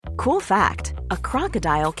Cool fact, a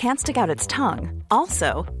crocodile can't stick out its tongue.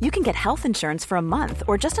 Also, you can get health insurance for a month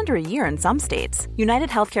or just under a year in some states. United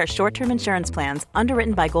Healthcare short-term insurance plans,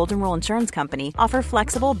 underwritten by Golden Rule Insurance Company, offer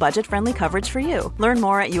flexible, budget-friendly coverage for you. Learn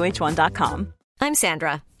more at uh1.com. I'm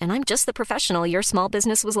Sandra, and I'm just the professional your small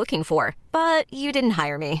business was looking for. But you didn't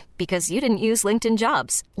hire me because you didn't use LinkedIn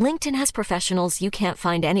Jobs. LinkedIn has professionals you can't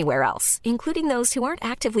find anywhere else, including those who aren't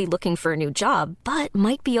actively looking for a new job, but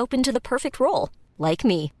might be open to the perfect role, like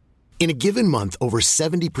me. In a given month, over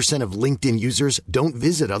 70% of LinkedIn users don't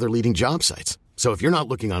visit other leading job sites. So if you're not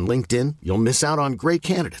looking on LinkedIn, you'll miss out on great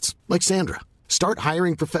candidates like Sandra. Start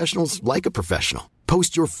hiring professionals like a professional.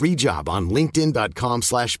 Post your free job on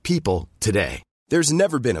linkedin.com/people today. There's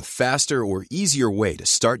never been a faster or easier way to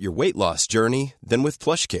start your weight loss journey than with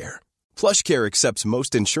PlushCare. PlushCare accepts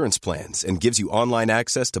most insurance plans and gives you online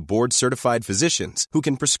access to board-certified physicians who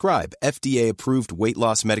can prescribe FDA-approved weight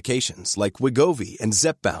loss medications like Wegovy and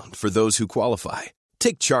Zepbound for those who qualify.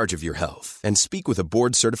 Take charge of your health and speak with a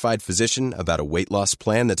board-certified physician about a weight loss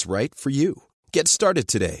plan that's right for you. Get started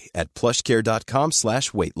today at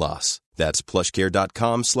plushcare.com/weight loss. That's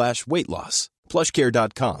plushcare.com/weight loss.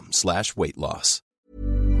 plushcare.com/weight loss.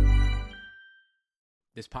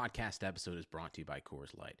 This podcast episode is brought to you by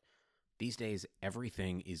Coors Light. These days,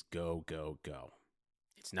 everything is go, go, go.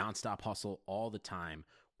 It's nonstop hustle all the time.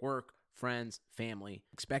 Work, friends, family,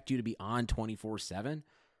 expect you to be on 24/7.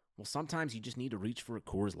 Well, sometimes you just need to reach for a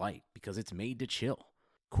Coors Light because it's made to chill.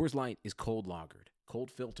 Coors Light is cold lagered,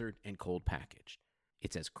 cold filtered, and cold packaged.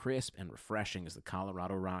 It's as crisp and refreshing as the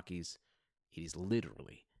Colorado Rockies. It is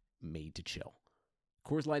literally made to chill.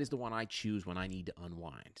 Coors Light is the one I choose when I need to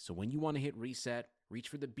unwind. So when you want to hit reset, reach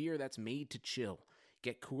for the beer that's made to chill.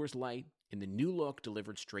 Get Coors Light in the new look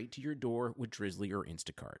delivered straight to your door with Drizzly or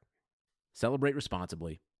Instacart. Celebrate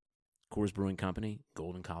responsibly. Coors Brewing Company,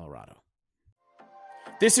 Golden, Colorado.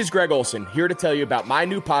 This is Greg Olson, here to tell you about my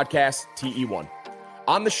new podcast, TE1.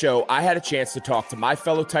 On the show, I had a chance to talk to my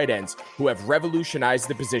fellow tight ends who have revolutionized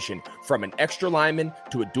the position from an extra lineman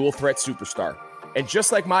to a dual-threat superstar. And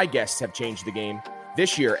just like my guests have changed the game,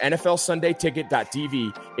 this year,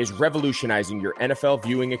 NFLSundayTicket.tv is revolutionizing your NFL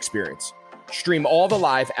viewing experience. Stream all the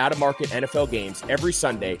live out-of-market NFL games every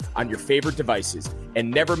Sunday on your favorite devices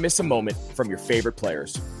and never miss a moment from your favorite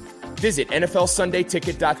players. Visit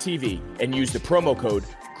NFLSundayTicket.tv and use the promo code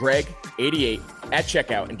GREG88 at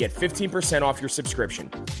checkout and get 15% off your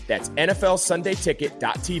subscription. That's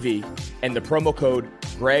NFLSundayTicket.tv and the promo code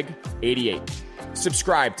GREG88.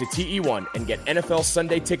 Subscribe to TE1 and get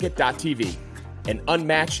NFLSundayTicket.tv, an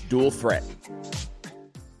unmatched dual threat.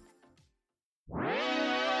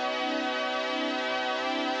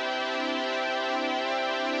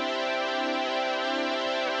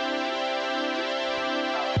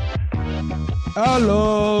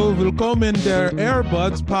 Hallo, willkommen der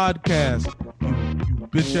Airbuds podcast. You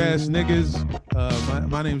bitch ass niggas.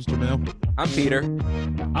 My name's Jamel. I'm Peter.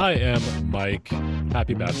 I am Mike.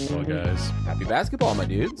 Happy basketball, guys. Happy basketball, my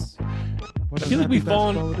dudes. I feel like we've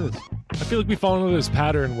fallen into this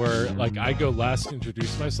pattern where like I go last to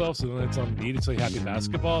introduce myself, so then it's on me to say happy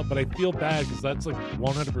basketball. But I feel bad because that's like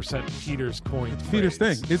 100% Peter's coin. Peter's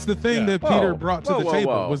thing. It's the thing that Peter brought to the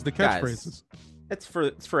table was the catchphrases. It's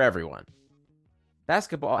for everyone.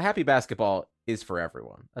 Basketball, happy basketball is for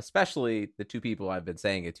everyone, especially the two people I've been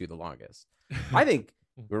saying it to the longest. I think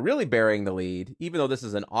we're really burying the lead, even though this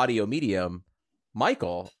is an audio medium.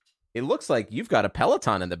 Michael, it looks like you've got a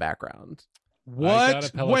Peloton in the background.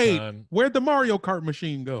 What? Wait, where'd the Mario Kart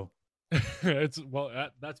machine go?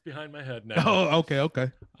 That's behind my head now. Oh,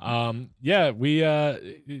 okay. Yeah, we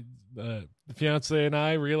the fiance and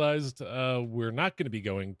I realized we're not going to be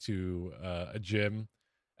going to a gym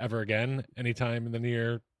ever again anytime in the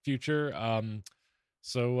near future.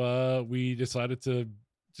 So we decided to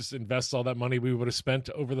just invest all that money we would have spent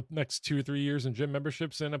over the next 2 or 3 years in gym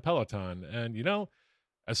memberships in a Peloton. And, you know,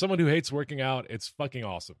 as someone who hates working out, it's fucking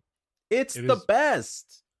awesome. It's the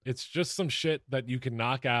best. It's just some shit that you can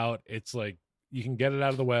knock out. It's like you can get it out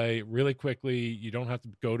of the way really quickly. You don't have to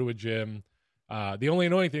go to a gym. The only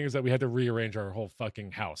annoying thing is that we had to rearrange our whole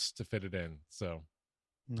fucking house to fit it in. So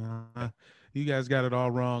you guys got it all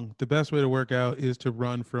wrong. The best way to work out is to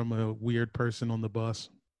run from a weird person on the bus.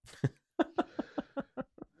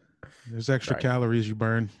 There's extra calories you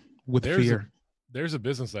burn with fear. There's a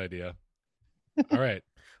business idea. All right.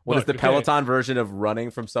 What is the Peloton version of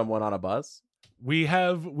running from someone on a bus? We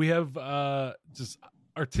have just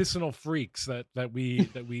artisanal freaks that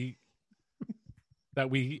we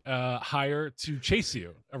hire to chase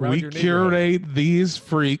you around your neighborhood. We curate these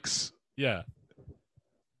freaks. Yeah.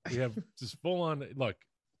 We have just full on look.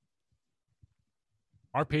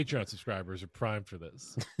 Our Patreon subscribers are primed for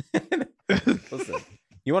this. Listen,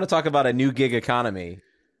 you want to talk about a new gig economy?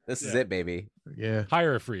 This is it, baby. Yeah.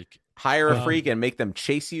 Hire a freak. Hire a freak and make them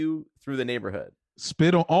chase you through the neighborhood.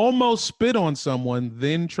 Almost spit on someone,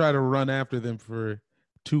 then try to run after them for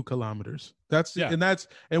 2 kilometers.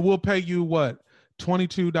 And we'll pay you what?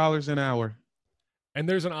 $22 an hour. And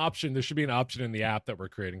there's an option. There should be an option in the app that we're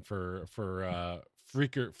creating for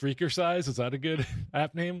Freaker Size. Is that a good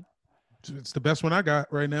app name? It's the best one I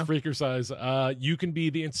got right now. Freaker Size. You can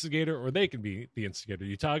be the instigator or they can be the instigator.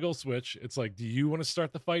 You toggle switch. It's like, do you want to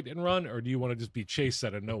start the fight and run, or do you want to just be chased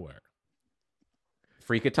out of nowhere?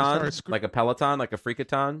 Freakathon, like a Peloton, like a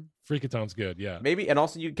Freakathon. Freakathon's good, yeah. Maybe, and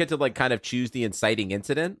also you get to like kind of choose the inciting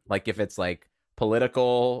incident, like if it's like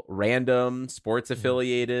political, random, sports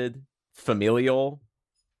affiliated, familial.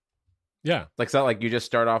 Yeah, like so, like you just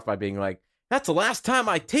start off by being like, "That's the last time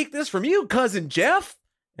I take this from you, cousin Jeff,"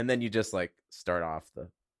 and then you just like start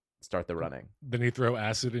the running. Then you throw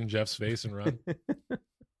acid in Jeff's face and run.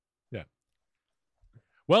 Yeah.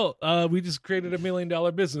 Well, we just created $1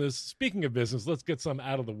 million business. Speaking of business, let's get some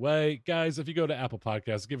out of the way. Guys, if you go to Apple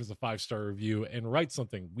Podcasts, give us a 5-star review and write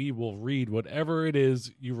something. We will read whatever it is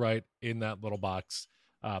you write in that little box,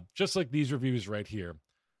 just like these reviews right here.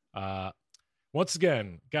 Once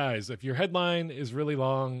again, guys, if your headline is really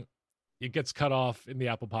long, it gets cut off in the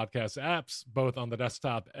Apple Podcast apps, both on the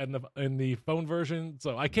desktop and in the phone version.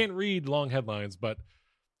 So I can't read long headlines, but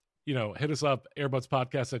hit us up,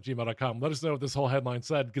 airbudspodcast@gmail.com. Let us know what this whole headline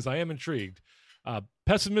said, because I am intrigued.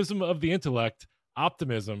 Pessimism of the intellect,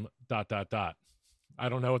 optimism, ... I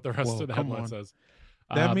don't know what the rest of the headline says.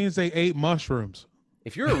 That means they ate mushrooms.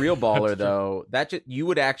 If you're a real baller, though, you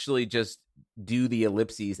would actually just do the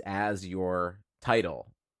ellipses as your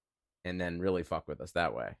title and then really fuck with us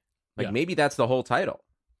that way. Maybe that's the whole title.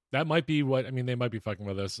 That might be they might be fucking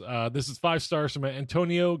with us. This is 5 stars from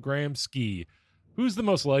Antonio Graham-Ski. Who's the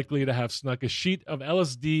most likely to have snuck a sheet of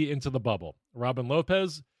LSD into the bubble? Robin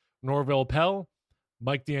Lopez, Norville Pell,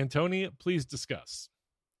 Mike D'Antoni? Please discuss.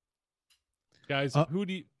 Guys, who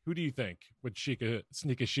do you think would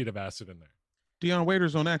sneak a sheet of acid in there? Dion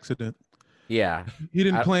Waiters on accident. Yeah. He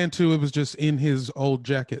didn't plan to. It was just in his old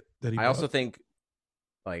jacket that he bought. I also think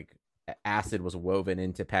like acid was woven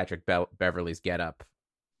into Patrick Beverley's getup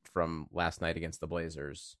from last night against the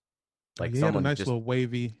Blazers. Like he had a nice little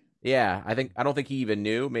wavy. Yeah, I don't think he even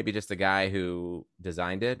knew. Maybe just the guy who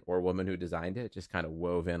designed it or woman who designed it just kind of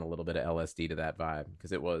wove in a little bit of LSD to that vibe,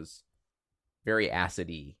 because it was very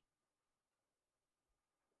acidy.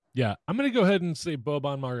 Yeah, I'm going to go ahead and say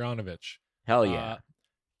Boban Marjanovic. Hell yeah.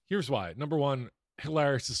 Here's why. Number one,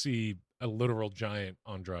 hilarious to see a literal giant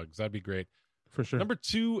on drugs. That'd be great. For sure. Number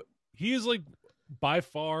two, he is like by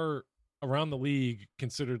far around the league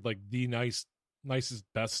considered like the nicest,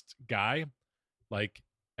 best guy. Like,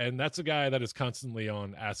 and that's a guy that is constantly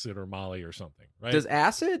on acid or Molly or something, right? Does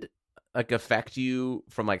acid like affect you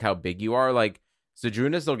from like how big you are? Like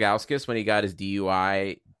Zydrunas Ilgauskas, when he got his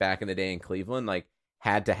DUI back in the day in Cleveland, like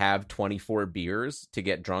had to have 24 beers to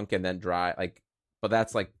get drunk and then drive. Like, but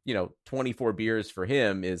that's like, 24 beers for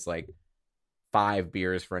him is like 5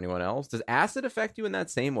 beers for anyone else. Does acid affect you in that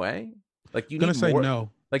same way? Like you need more? No.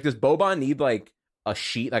 Like does Boban need like a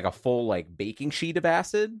sheet, like a full like baking sheet of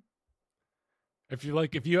acid? If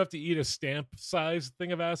you have to eat a stamp size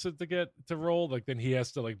thing of acid to roll, like then he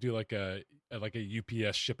has to like do like a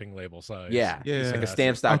UPS shipping label size. Yeah. It's like a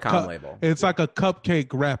stamps.com label. It's like a cupcake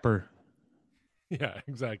wrapper. Yeah,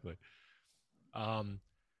 exactly.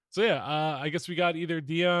 So yeah, I guess we got either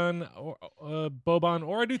Dion or Boban,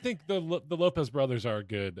 or I do think the Lopez brothers are a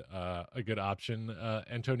good option.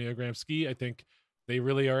 Antonio Gramsci, I think they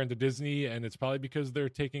really are into Disney, and it's probably because they're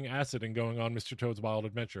taking acid and going on Mr. Toad's Wild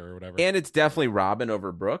Adventure or whatever. And it's definitely Robin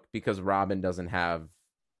over Brooke, because Robin doesn't have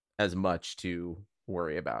as much to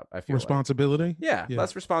worry about. I feel responsibility. Yeah,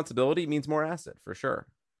 less responsibility means more acid for sure.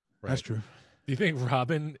 Right. That's true. Do you think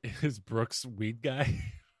Robin is Brooke's weed guy?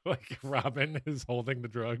 Like Robin is holding the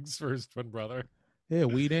drugs for his twin brother? Yeah,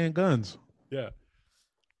 weed and guns. Yeah.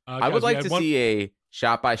 I would like to see a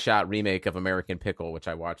shot-by-shot remake of American Pickle, which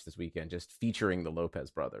I watched this weekend, just featuring the Lopez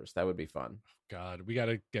brothers. That would be fun. God, we got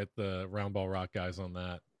to get the Round Ball Rock guys on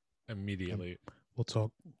that immediately. We'll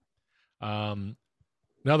talk. One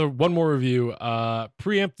more review.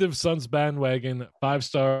 Preemptive Suns bandwagon,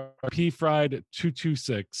 5-star P-Fried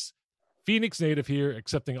 226. Phoenix native here,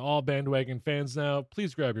 accepting all bandwagon fans now.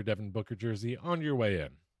 Please grab your Devin Booker jersey on your way in.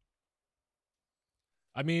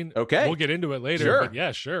 I mean, okay, we'll get into it later. Sure. But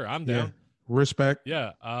yeah, sure, I'm down. Respect.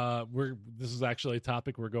 Yeah, this is actually a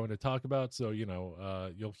topic we're going to talk about, so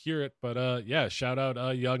you'll hear it. But yeah, shout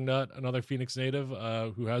out Young Nut, another Phoenix native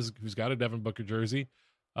who's got a Devin Booker jersey.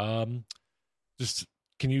 Just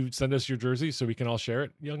can you send us your jersey so we can all share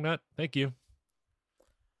it, Young Nut? Thank you.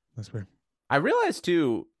 That's fair. I realized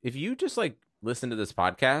too, if you just like listen to this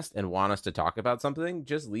podcast and want us to talk about something,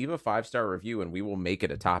 just leave a 5-star review and we will make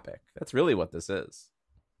it a topic. That's really what this is.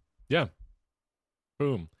 Yeah.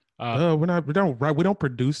 Boom. We don't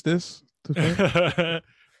produce this.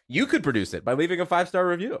 You could produce it by leaving a 5-star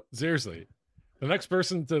review. Seriously. The next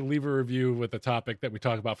person to leave a review with a topic that we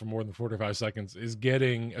talk about for more than 45 seconds is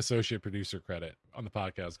getting associate producer credit on the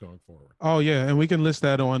podcast going forward. Oh, yeah. And we can list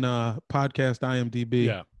that on podcast IMDb.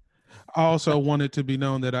 Yeah. I also wanted to be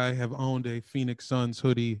known that I have owned a Phoenix Suns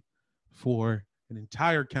hoodie for an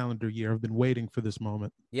entire calendar year. I've been waiting for this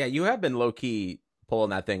moment. Yeah, you have been low-key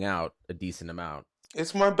pulling that thing out a decent amount.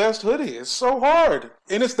 It's my best hoodie. It's so hard.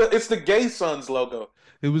 And it's the gay Suns logo.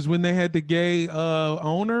 It was when they had the gay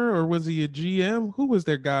owner, or was he a GM? Who was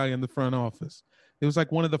their guy in the front office? It was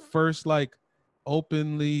like one of the first like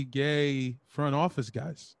openly gay front office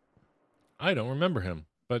guys. I don't remember him,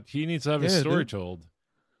 but he needs to have his story told.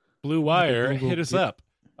 Blue Wire, hit us up.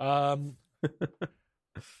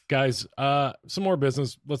 Guys, some more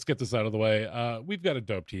business. Let's get this out of the way. We've got a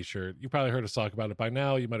dope t-shirt. You probably heard us talk about it by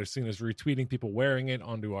now. You might have seen us retweeting people wearing it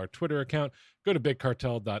onto our Twitter account. Go to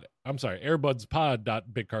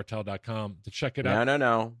airbudspod.bigcartel.com to check it out.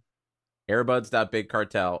 No.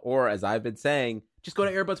 Airbuds.bigcartel. Or as I've been saying, just go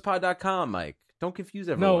to airbudspod.com, Mike. Don't confuse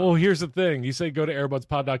everyone. No, well, here's the thing. You say go to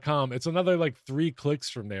airbudspod.com. It's another like 3 clicks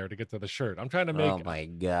from there to get to the shirt. I'm trying to make. Oh my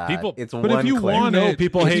god! People, it's but one if you click. want it,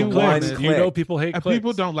 people hate clicks. You know people hate clicks.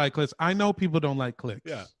 People don't like clicks. I know people don't like clicks.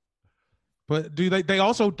 Yeah, but do they? They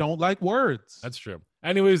also don't like words. That's true.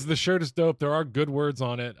 Anyways, the shirt is dope. There are good words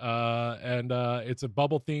on it, and it's a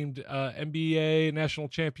bubble themed NBA National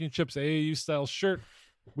Championships AAU style shirt.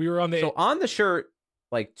 We were on the shirt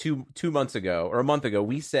like two months ago or a month ago.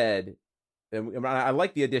 We said. And I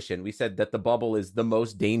like the addition. We said that the bubble is the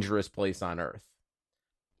most dangerous place on earth.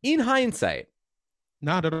 In hindsight,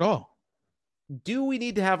 not at all. Do we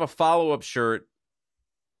need to have a follow-up shirt,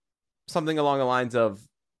 something along the lines of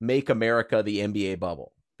 "Make America the NBA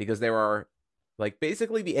Bubble"? Because there are, like,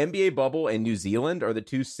 basically the NBA bubble and New Zealand are the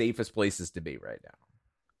 2 safest places to be right now.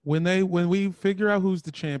 When we figure out who's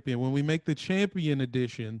the champion, when we make the champion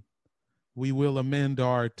edition, we will amend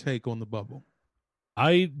our take on the bubble.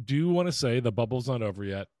 I do want to say the bubble's not over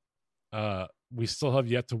yet. We still have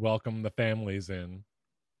yet to welcome the families in,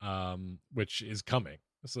 which is coming.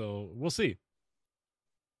 So we'll see.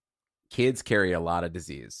 Kids carry a lot of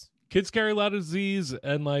disease.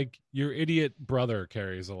 And like your idiot brother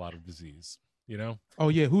carries a lot of disease, you know? Oh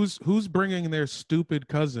yeah. Who's bringing their stupid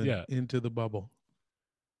cousin into the bubble?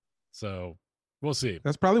 So we'll see.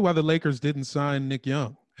 That's probably why the Lakers didn't sign Nick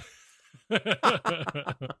Young.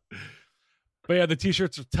 But yeah, the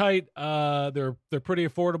t-shirts are tight. They're pretty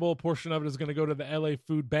affordable. A portion of it is going to go to the LA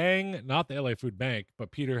Food Bang, not the LA Food Bank,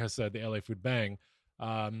 but Peter has said the LA Food Bang.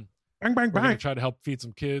 Bang. We're going to try to help feed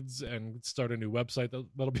some kids and start a new website.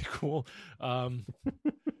 That'll be cool. And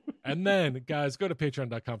then, guys, go to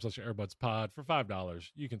patreon.com/airbudspod for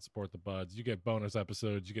 $5. You can support the buds. You get bonus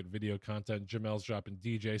episodes. You get video content. Jamel's dropping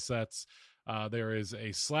DJ sets. There is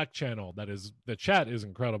a Slack channel the chat is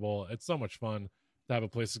incredible. It's so much fun to have a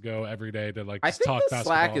place to go every day to like just talk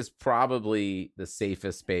basketball. I think the Slack is probably the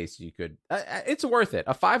safest space you could. It's worth it.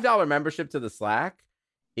 A $5 membership to the Slack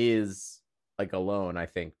is like a loan. I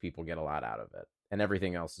think people get a lot out of it, and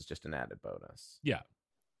everything else is just an added bonus. Yeah.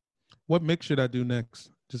 What mix should I do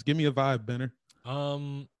next? Just give me a vibe, Benner.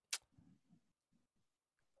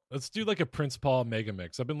 Let's do like a Prince Paul mega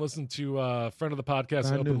mix. I've been listening to a friend of the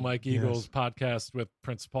podcast, Open Mike Eagles podcast with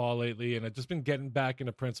Prince Paul lately, and I've just been getting back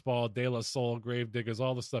into Prince Paul, De La Soul, Grave Diggers,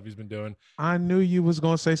 all the stuff he's been doing. I knew you was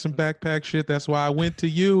going to say some backpack shit. That's why I went to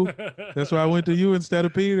you. That's why I went to you instead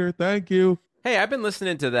of Peter. Thank you. Hey, I've been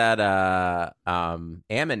listening to that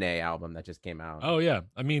Amine album that just came out. Oh, yeah.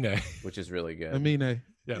 Amine. Which is really good. Amine.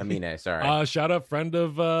 Yeah. Amine, sorry. Shout out friend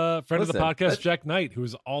of the podcast, Jack Knight,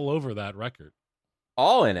 who's all over that record.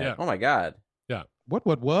 All in it. Yeah. Oh my god. Yeah. What?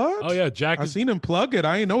 Oh yeah, Jack. I seen him plug it.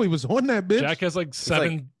 I didn't know he was on that bitch. Jack has like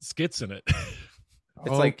 7 skits in it.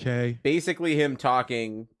 It's like basically him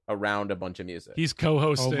talking around a bunch of music. He's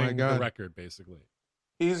co-hosting the record basically.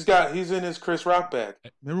 He's in his Chris Rock bag.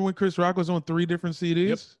 Remember when Chris Rock was on 3 different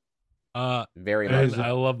CDs? Yep. Very much.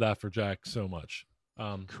 I love that for Jack so much.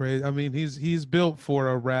 Crazy. I mean, he's built for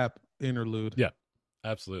a rap interlude. Yeah,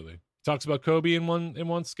 absolutely. Talks about Kobe in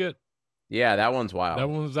one skit. Yeah, that one's wild. That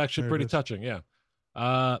one was actually pretty touching. Yeah.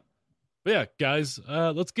 But yeah, guys,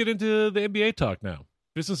 let's get into the NBA talk now.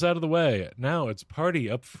 Business out of the way. Now it's party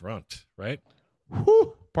up front, right?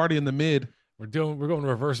 Whew, party in the mid. We're going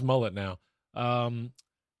reverse mullet now.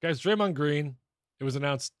 Guys, Draymond Green, it was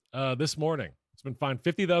announced this morning. It's been fined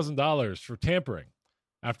 $50,000 for tampering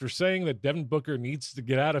after saying that Devin Booker needs to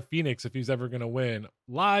get out of Phoenix if he's ever going to win,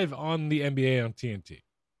 live on the NBA on TNT.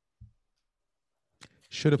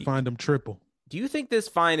 Should have fined him triple. Do you think this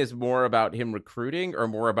fine is more about him recruiting or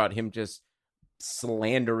more about him just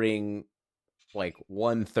slandering like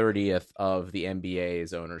 1/30th of the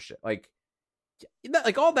NBA's ownership? Like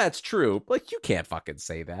all that's true. Like, you can't fucking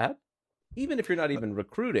say that, even if you're not even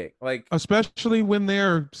recruiting. Like, especially when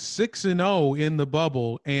they're 6-0 in the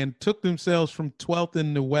bubble and took themselves from 12th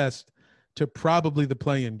in the West to probably the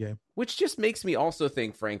play-in game. Which just makes me also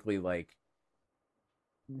think, frankly, like,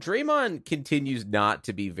 Draymond continues not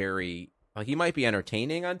to be very, like, he might be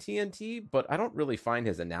entertaining on TNT, but I don't really find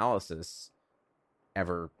his analysis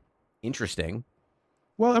ever interesting.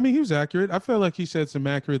 Well, I mean, he was accurate. I felt like he said some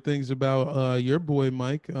accurate things about your boy,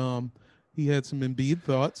 Mike. He had some Embiid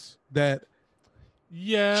thoughts that.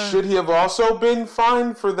 Yeah. Should he have also been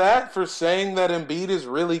fined for that, for saying that Embiid is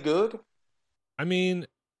really good? I mean,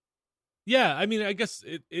 yeah. I mean, I guess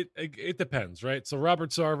it depends, right? So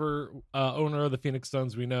Robert Sarver, owner of the Phoenix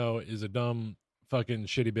Suns, we know is a dumb fucking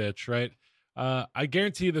shitty bitch, right? I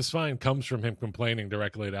guarantee this fine comes from him complaining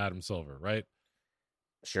directly to Adam Silver, right?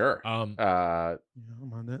 Sure. Yeah,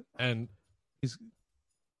 I'm on that. And he's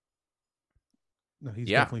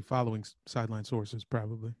definitely following sideline sources,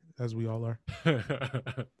 probably, as we all are.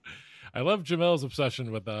 I love Jamel's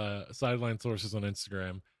obsession with sideline sources on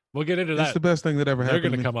Instagram. We'll get into that. It's the best thing that ever happened. They're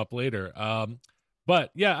going to come up later.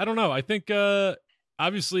 But yeah, I don't know. I think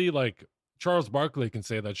obviously, like, Charles Barkley can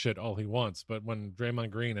say that shit all he wants, but when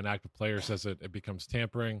Draymond Green, an active player, says it, it becomes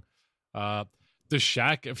tampering. If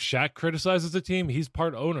Shaq criticizes the team, he's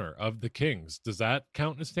part owner of the Kings. Does that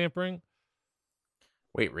count as tampering?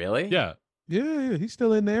 Wait, really? Yeah. Yeah, he's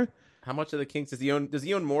still in there. How much of the Kings does he own? Does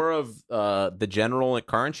he own more of the General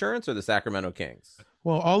car insurance or the Sacramento Kings?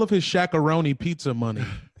 Well, all of his Shaq-a-roni pizza money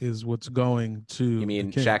is what's going to. You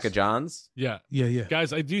mean Shaq-a John's? Yeah. Yeah.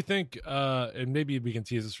 Guys, I do think, and maybe we can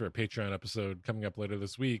tease this for a Patreon episode coming up later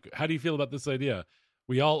this week. How do you feel about this idea?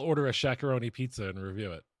 We all order a Shaq-a-roni pizza and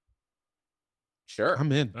review it. Sure.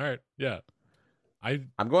 I'm in. All right. Yeah.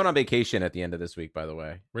 I'm going on vacation at the end of this week, by the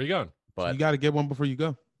way. Where are you going? But you got to get one before you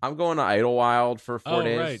go. I'm going to Idlewild for 4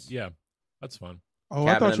 days. Oh, right. Yeah. That's fun. Oh,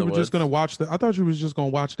 I thought you were just going to watch I thought you was just going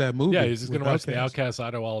to watch that movie. Yeah, he's just going to watch the Outcast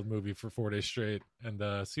Idlewild movie for 4 days straight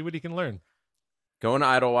and see what he can learn. Going to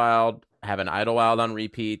Idlewild, having Idlewild on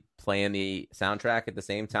repeat, playing the soundtrack at the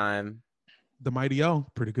same time. The Mighty O,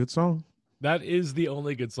 pretty good song. That is the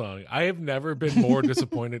only good song. I have never been more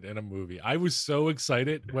disappointed in a movie. I was so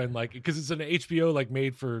excited when, like, because it's an HBO, like,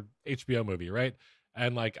 made for HBO movie, right?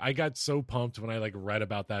 And, like, I got so pumped when I, like, read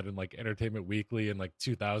about that in, like, Entertainment Weekly in, like,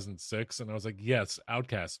 2006. And I was like, yes,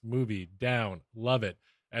 Outcast movie, down, love it.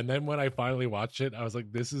 And then when I finally watched it, I was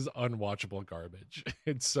like, this is unwatchable garbage.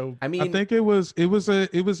 It's so. I mean, I think it was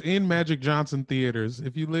in Magic Johnson theaters.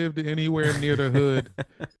 If you lived anywhere near the hood,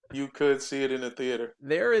 you could see it in a theater.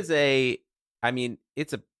 There is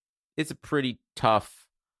it's a pretty tough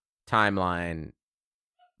timeline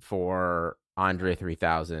for Andre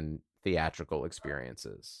 3000 theatrical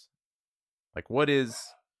experiences. Like, what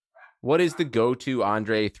is the go-to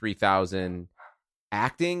Andre 3000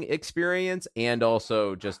 acting experience and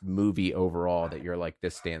also just movie overall that you're like,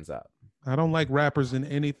 this stands up? I don't like rappers in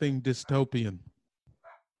anything dystopian.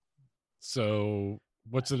 So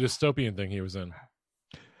what's the dystopian thing he was in?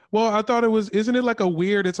 Well, I thought isn't it like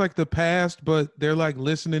it's like the past, but they're like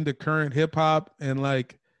listening to current hip hop and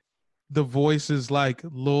like the voice is like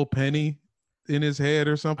Lil Penny in his head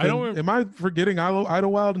or something. Am I forgetting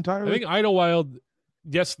Idlewild entirely? I think Idlewild,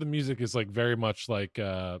 yes, the music is like very much like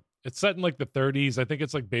it's set in like the 30s. I think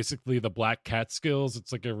it's like basically the Black Catskills.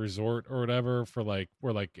 It's like a resort or whatever for like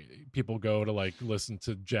where like people go to like listen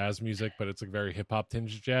to jazz music, but it's like very hip hop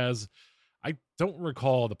tinged jazz. I don't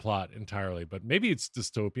recall the plot entirely, but maybe it's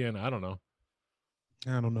dystopian. I don't know.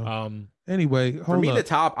 Anyway, for me, the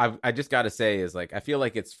top I just got to say is like I feel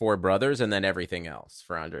like it's Four Brothers and then everything else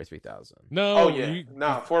for Andre 3000. No, oh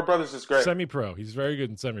yeah, Four Brothers is great. Semi-pro, he's very good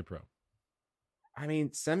in semi-pro. I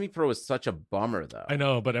mean, semi-pro is such a bummer, though. I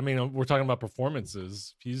know, but I mean, we're talking about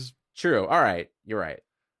performances. He's true. All right, you're right.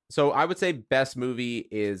 So I would say best movie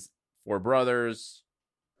is Four Brothers.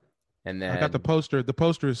 And then I got the poster. The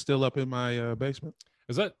poster is still up in my basement.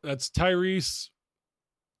 That's Tyrese,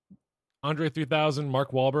 Andre 3000,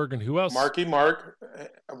 Mark Wahlberg, and who else? Marky Mark,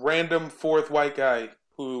 a random fourth white guy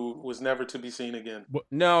who was never to be seen again.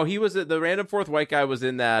 No, he was the random fourth white guy was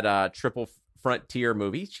in that Triple Frontier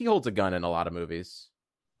movie. She holds a gun in a lot of movies.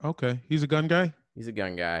 Okay, he's a gun guy. He's a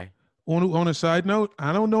gun guy. On a side note,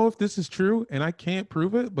 I don't know if this is true, and I can't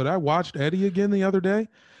prove it, but I watched Eddie again the other day,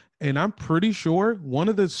 and I'm pretty sure one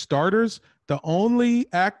of the starters, the only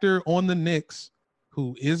actor on the Knicks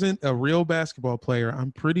who isn't a real basketball player,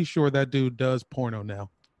 I'm pretty sure that dude does porno now.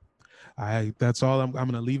 That's all. I'm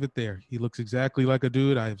going to leave it there. He looks exactly like a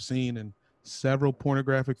dude I have seen in several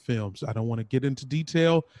pornographic films. I don't want to get into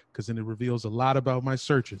detail because then it reveals a lot about my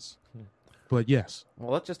searches. But yes.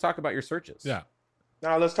 Well, let's just talk about your searches. Yeah.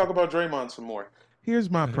 Now let's talk about Draymond some more. Here's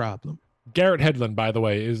my problem. Garrett Hedlund, by the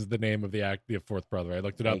way, is the name of the fourth brother. I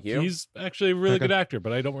looked it up. He's actually a really good actor,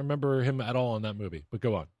 but I don't remember him at all in that movie. But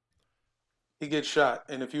go on. He gets shot,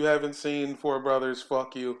 and if you haven't seen Four Brothers,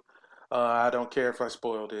 fuck you. I don't care if I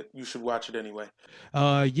spoiled it. You should watch it anyway.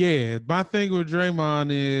 Yeah, my thing with Draymond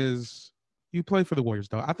is you play for the Warriors,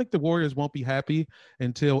 though. I think the Warriors won't be happy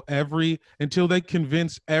until they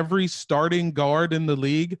convince every starting guard in the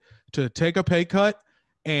league to take a pay cut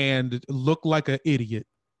and look like an idiot.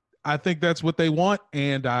 I think that's what they want,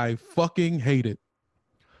 and I fucking hate it.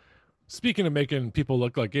 Speaking of making people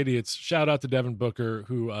look like idiots, shout out to Devin Booker,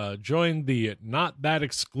 who joined the not that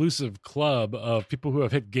exclusive club of people who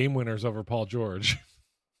have hit game winners over Paul George.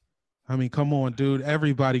 I mean, come on, dude.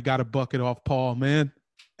 Everybody got a bucket off Paul, man.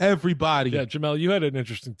 Everybody. Yeah, Jamel, you had an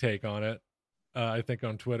interesting take on it, I think,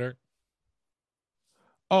 on Twitter.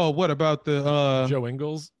 Oh, what about the Joe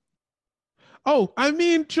Ingles? Oh, I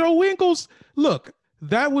mean, Joe Ingles. Look,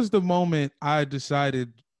 that was the moment I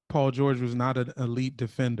decided Paul George was not an elite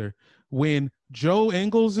defender. When Joe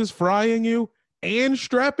Ingles is frying you and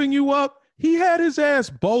strapping you up, he had his ass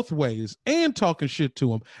both ways and talking shit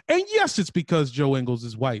to him. And yes, it's because Joe Ingles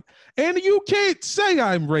is white. And you can't say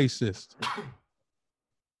I'm racist.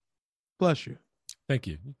 Bless you. Thank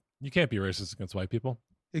you. You can't be racist against white people.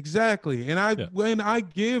 Exactly. And when I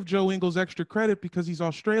give Joe Ingles extra credit because he's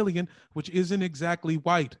Australian, which isn't exactly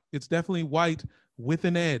white. It's definitely white with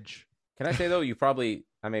an edge. Can I say, though, you probably,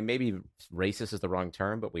 I mean, maybe racist is the wrong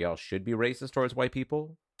term, but we all should be racist towards white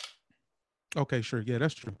people. Okay, sure. Yeah,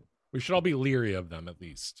 that's true. We should all be leery of them, at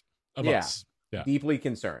least. Of us. Yeah. Deeply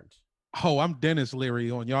concerned. Oh, I'm Dennis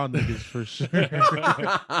Leary on y'all niggas for sure.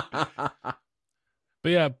 But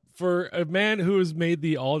yeah, for a man who has made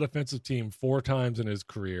the all-defensive team 4 times in his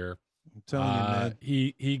career, I'm telling you, man.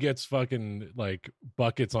 He gets fucking, like,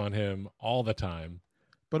 buckets on him all the time.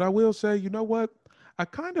 But I will say, you know what? I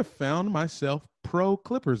kind of found myself pro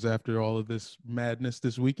Clippers after all of this madness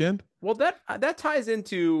this weekend. Well, that ties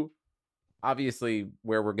into, obviously,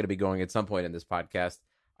 where we're going to be going at some point in this podcast.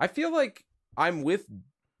 I feel like I'm with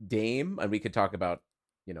Dame, and we could talk about,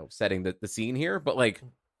 setting the scene here, but, like,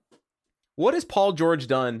 what has Paul George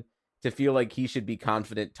done to feel like he should be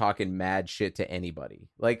confident talking mad shit to anybody?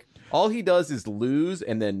 Like, all he does is lose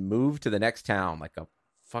and then move to the next town like a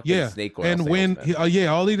fucking snake oil and when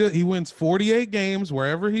salesman. he wins 48 games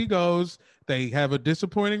wherever he goes. They have a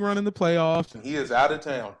disappointing run in the playoffs. He is out of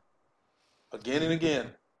town again and again.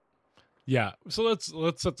 Yeah, so let's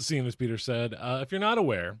set the scene, as Peter said. If you're not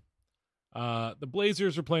aware, the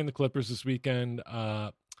Blazers are playing the Clippers this weekend.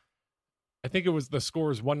 I think it was the score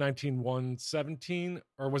is 119-117,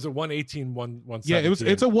 or was it 118-117? Yeah,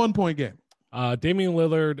 it's a 1-point game. Damian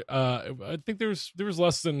Lillard, I think there was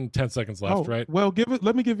less than 10 seconds left, right? Well,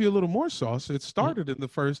 let me give you a little more sauce. It started in the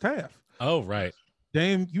first half. Oh, right.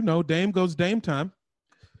 Dame goes Dame time,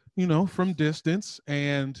 from distance.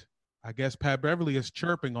 And I guess Pat Beverly is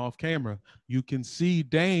chirping off camera. You can see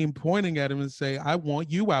Dame pointing at him and say, I want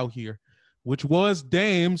you out here, which was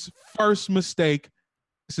Dame's first mistake.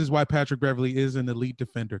 This is why Patrick Beverly is an elite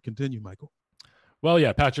defender. Continue, Michael. Well,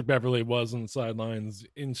 yeah, Patrick Beverly was on the sidelines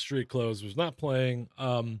in street clothes, was not playing,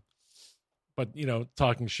 but,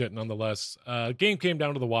 talking shit nonetheless. Game came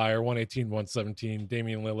down to the wire, 118-117.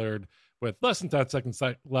 Damian Lillard, with less than 10 seconds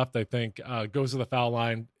left, I think, goes to the foul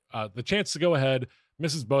line. The chance to go ahead,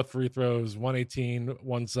 misses both free throws,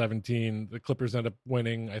 118-117. The Clippers end up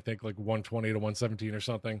winning, I think, like 120-117 or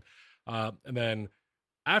something. And then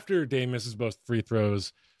after Dame misses both free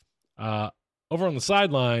throws, over on the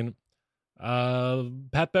sideline,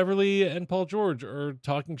 Pat Beverly and Paul George are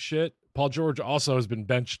talking shit. Paul George also has been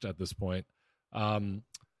benched at this point.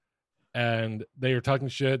 And they are talking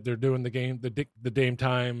shit. They're doing the Dame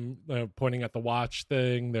time, pointing at the watch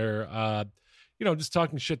thing. They're, just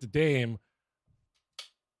talking shit to Dame.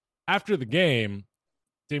 After the game,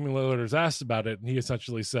 Damian Lillard is asked about it, and he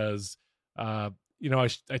essentially says, I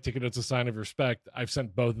take it as a sign of respect. I've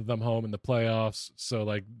sent both of them home in the playoffs. So,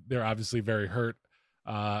 like, they're obviously very hurt.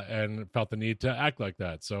 and felt the need to act like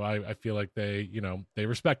that. So I feel like they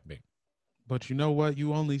respect me. But you know what?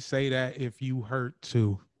 You only say that if you hurt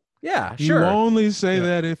too. Yeah, you sure. You only say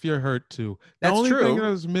that if you're hurt too. That's the only true. thing that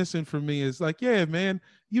was missing for me is like, yeah, man,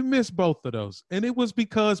 you missed both of those. And it was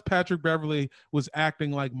because Patrick Beverley was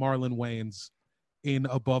acting like Marlon Wayans in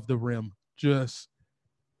Above the Rim, just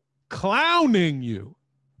clowning you.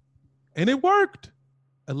 And it worked.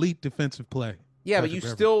 Elite defensive play. Yeah, Patrick but you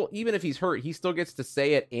Beverley. still, even if he's hurt, he still gets to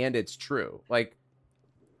say it and it's true. Like,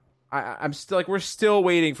 I'm still like, we're still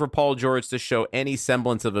waiting for Paul George to show any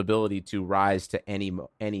semblance of ability to rise to any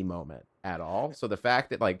moment at all. So the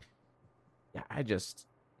fact that, like, yeah, just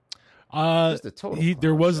a total.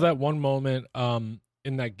 There was that one moment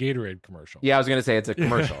in that Gatorade commercial. Yeah, I was gonna say it's a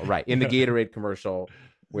commercial, right? In the Gatorade commercial,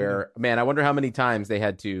 where, man, I wonder how many times they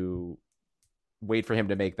had to wait for him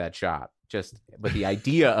to make that shot, just with the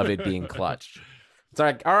idea of it being clutch. It's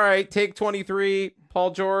like, all right, take 23.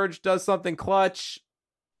 Paul George does something clutch.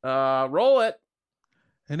 Roll it.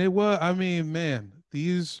 And it was, I mean, man,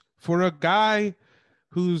 for a guy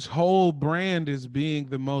whose whole brand is being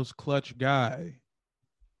the most clutch guy,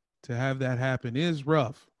 to have that happen is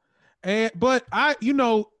rough. But a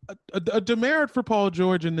demerit for Paul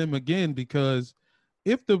George and them again, because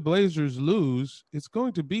if the Blazers lose, it's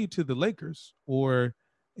going to be to the Lakers or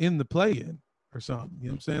in the play-in or something. You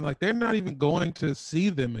know what I'm saying? Like, they're not even going to see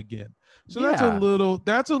them again. So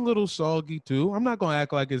that's a little soggy too. I'm not going to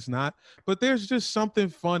act like it's not, but there's just something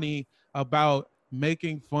funny about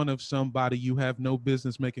making fun of somebody you have no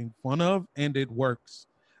business making fun of, and it works.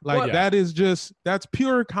 Like, that's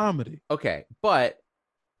pure comedy. Okay, but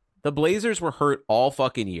the Blazers were hurt all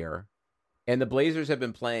fucking year, and the Blazers have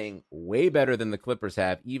been playing way better than the Clippers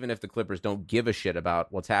have, even if the Clippers don't give a shit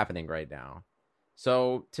about what's happening right now.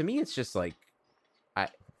 So to me, it's just like,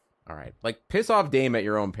 all right, like, piss off Dame at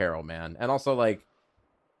your own peril, man. And also, like,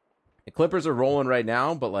 the Clippers are rolling right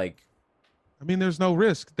now, but, like, I mean, there's no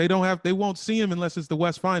risk. They won't see him unless it's the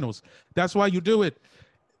West Finals. That's why you do it.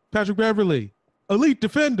 Patrick Beverley, elite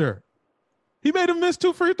defender. He made him miss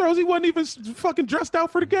 2 free throws. He wasn't even fucking dressed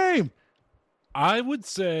out for the game. I would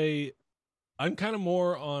say I'm kind of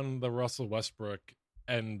more on the Russell Westbrook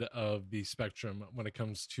end of the spectrum when it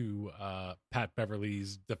comes to Pat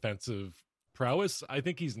Beverley's defensive prowess. I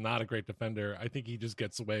think he's not a great defender. I think he just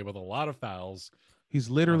gets away with a lot of fouls. He's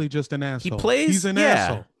literally just an asshole. He's an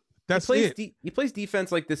asshole. That's it. He plays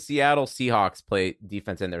defense like the Seattle Seahawks play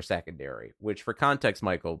defense in their secondary, which, for context,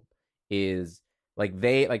 Michael, is like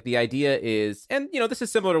the idea is, and this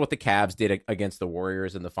is similar to what the Cavs did against the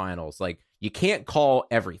Warriors in the finals. Like, you can't call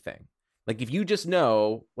everything. Like, if you just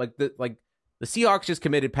know, the Seahawks just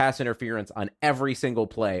committed pass interference on every single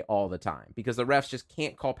play all the time because the refs just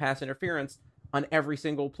can't call pass interference on every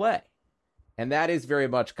single play. And that is very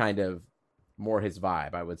much kind of more his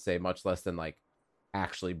vibe, I would say, much less than, like,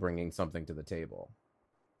 actually bringing something to the table.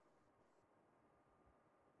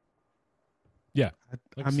 Yeah.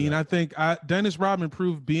 I think Dennis Rodman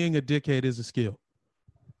proved being a dickhead is a skill.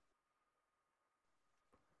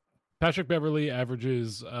 Patrick Beverley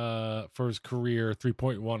averages for his career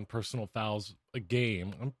 3.1 personal fouls a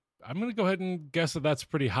game. I'm going to go ahead and guess that that's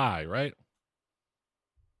pretty high, right?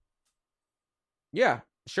 Yeah,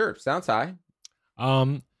 sure. Sounds high.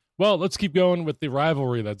 Well, let's keep going with the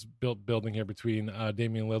rivalry that's building here between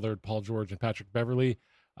Damian Lillard, Paul George, and Patrick Beverley.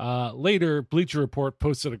 Later, Bleacher Report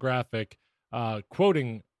posted a graphic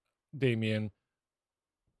quoting Damian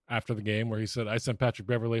after the game, where he said, "I sent Patrick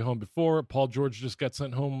Beverley home before. Paul George just got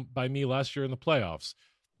sent home by me last year in the playoffs."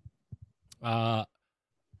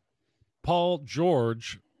 Paul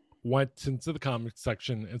George went into the comment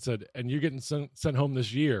section and said, "And you're getting sent home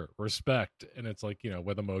this year. Respect." And it's like,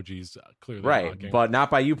 with emojis clearly right, mocking. but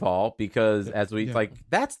not by you, Paul, because as we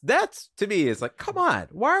that's to me is like, come on,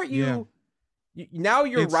 why aren't you? Yeah. Now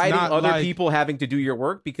you're writing other people having to do your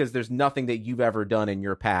work because there's nothing that you've ever done in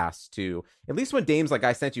your past to, at least when Dame's like,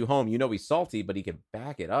 "I sent you home," he's salty, but he can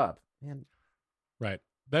back it up. Man. Right.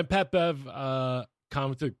 Then Pat Bev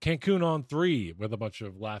commented Cancun on 3 with a bunch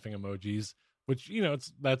of laughing emojis, which,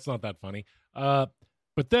 that's not that funny.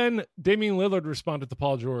 But then Damian Lillard responded to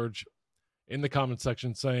Paul George in the comment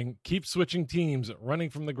section saying, "Keep switching teams, running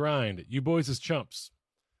from the grind. You boys is chumps."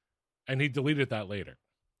 And he deleted that later.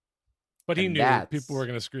 But he knew people were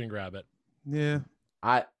going to screen grab it. Yeah.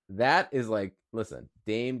 That is like, listen,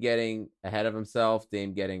 Dame getting ahead of himself,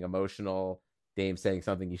 Dame getting emotional, Dame saying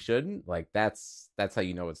something he shouldn't. Like, that's how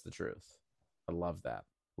you know it's the truth. I love that.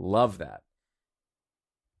 Love that.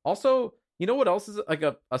 Also, you know what else is like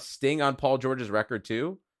a sting on Paul George's record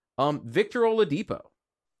too? Victor Oladipo.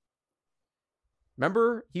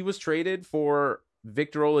 Remember, he was traded for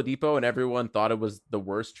Victor Oladipo and everyone thought it was the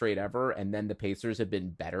worst trade ever, and then the Pacers have been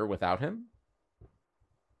better without him?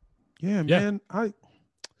 Yeah, man. I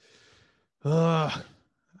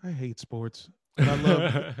hate sports.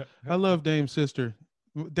 I love Dame's sister.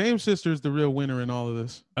 Dame's sister is the real winner in all of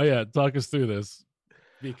this. Oh yeah, talk us through this.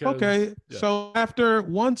 Because, okay, so after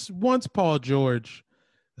once Paul George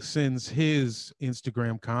sends his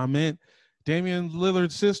Instagram comment, Damian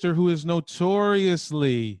Lillard's sister, who is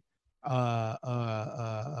notoriously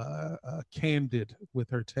candid with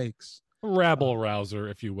her takes, rabble rouser,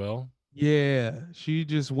 if you will. Yeah, she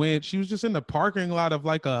just went. She was just in the parking lot of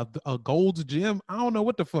like a Gold's Gym. I don't know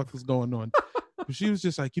what the fuck was going on. But she was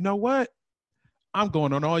just like, you know what? I'm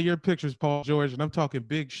going on all your pictures, Paul George, and I'm talking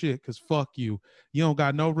big shit because fuck you. You don't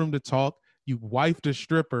got no room to talk. You wifed a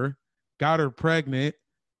stripper, got her pregnant.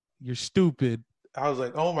 You're stupid. I was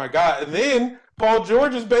like, oh my God. And then Paul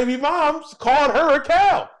George's baby mom called her a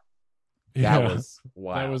cow. That was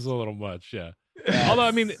wild. That was a little much, yeah. Although,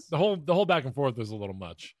 I mean, the whole back and forth was a little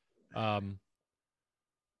much.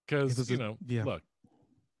 Because, look,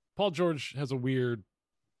 Paul George has a weird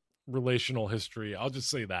relational history. I'll just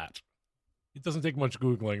say that. It doesn't take much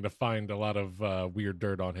Googling to find a lot of weird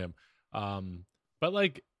dirt on him. But,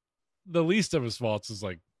 like, the least of his faults is,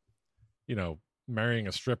 like, marrying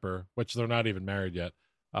a stripper, which they're not even married yet.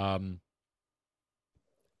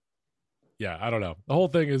 Yeah, I don't know. The whole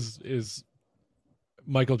thing is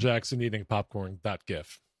Michael Jackson eating popcorn, that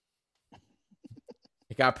gif.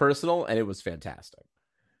 It got personal, and it was fantastic.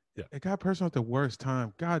 Yeah, it got personal at the worst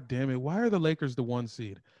time. God damn it. Why are the Lakers the 1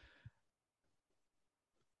 seed?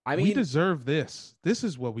 I mean, we deserve this. This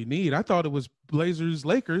is what we need. I thought it was Blazers,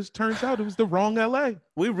 Lakers. Turns out it was the wrong LA.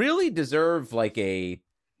 We really deserve like a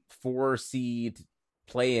 4 seed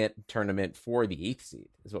play-in tournament for the 8th seed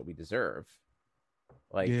is what we deserve.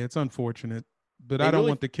 Like, yeah, it's unfortunate, but I don't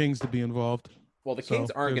want the Kings to be involved. Well, the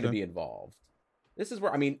Kings aren't going to be involved. This is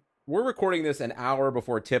where, I mean, we're recording this an hour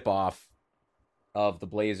before tip-off of the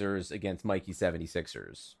Blazers against Mikey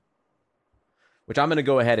 76ers, which I'm going to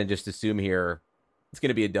go ahead and just assume here it's going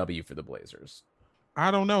to be a W for the Blazers.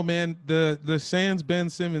 I don't know, man. The Sans Ben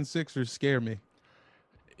Simmons Sixers scare me.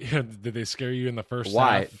 Yeah, did they scare you in the first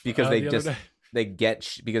Why? half? Because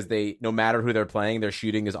because they no matter who they're playing, their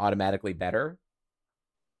shooting is automatically better.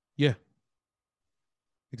 Yeah.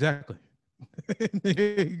 Exactly.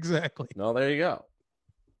 Exactly. No, there you go.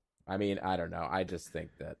 I mean, I don't know. I just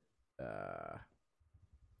think that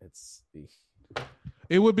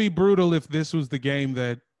it would be brutal if this was the game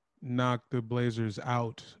that knocked the Blazers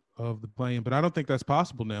out of the play-in, but I don't think that's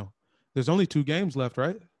possible now. There's only 2 games left,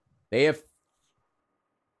 right? They have.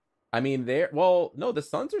 I mean, the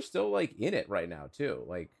Suns are still like in it right now too.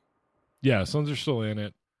 Like, yeah, Suns are still in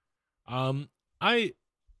it.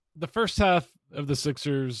 The first half of the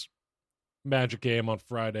Sixers Magic game on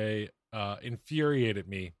Friday infuriated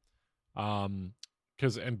me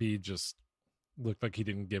because Embiid just looked like he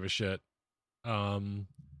didn't give a shit. And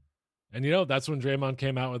that's when Draymond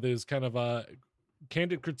came out with his kind of a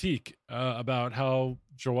candid critique about how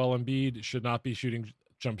Joel Embiid should not be shooting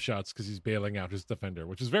jump shots because he's bailing out his defender,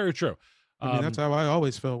 which is very true. I mean, that's how I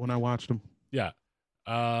always felt when I watched him. Yeah.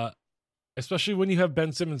 Especially when you have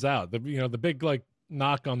Ben Simmons out. The big like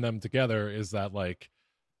knock on them together is that like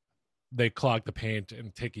they clog the paint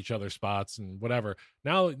and take each other's spots and whatever.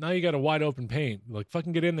 Now you got a wide open paint. Like,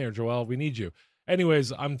 fucking get in there, Joel. We need you.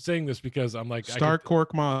 Anyways, I'm saying this because I'm like, start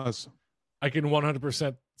Cork Maz. I can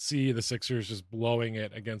 100% see the Sixers just blowing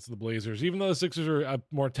it against the Blazers, even though the Sixers are a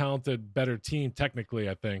more talented, better team technically.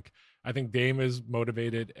 I think Dame is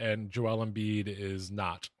motivated and Joel Embiid is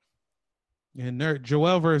not. And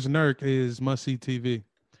Joel versus Nurk is must-see TV.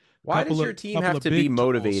 Why does your team have to be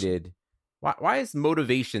motivated? Why is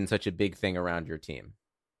motivation such a big thing around your team?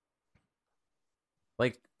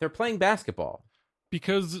 Like, they're playing basketball.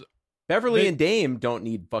 Because Beverly and Dame don't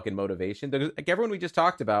need fucking motivation. Like, everyone we just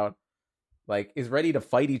talked about, like, is ready to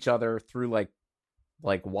fight each other through like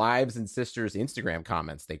wives and sisters' Instagram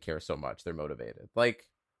comments. They care so much. They're motivated. Like,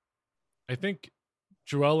 I think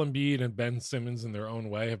Joel Embiid and Ben Simmons in their own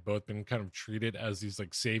way have both been kind of treated as these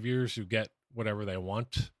like saviors who get whatever they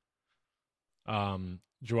want.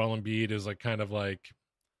 Joel Embiid is like kind of like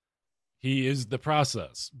he is the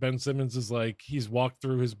process. Ben Simmons is like he's walked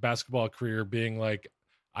through his basketball career being like,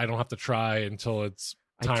 I don't have to try until it's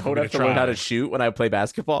time for me to try. I don't have to learn how to shoot when I play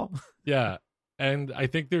basketball. Yeah. And I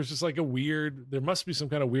think there's just like there must be some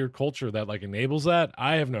kind of weird culture that like enables that.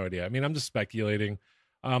 I have no idea. I mean, I'm just speculating.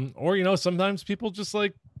 Or, sometimes people just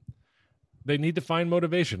like, they need to find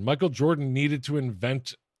motivation. Michael Jordan needed to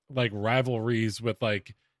invent like rivalries with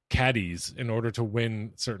like caddies in order to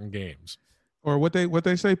win certain games. Or what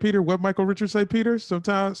they say, Peter? What Michael Richards say, Peter?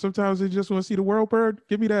 Sometimes they just want to see the world burn.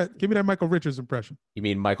 Give me that Michael Richards impression. You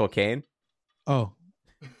mean Michael Caine? Oh,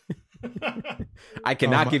 I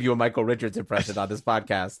cannot give you a Michael Richards impression on this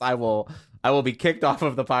podcast. I will be kicked off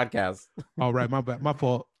of the podcast. All right, my bad, my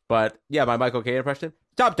fault. But yeah, my Michael Caine impression.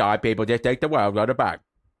 Sometimes people just take the world on the back.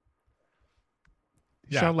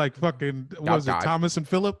 You sound like fucking was it Thomas and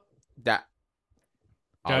Philip? That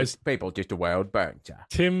guys, people just the world burns.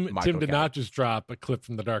 Tim did not just drop a clip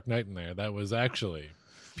from The Dark Knight in there. That was actually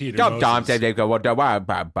Peter. Sometimes Moses. they go on the world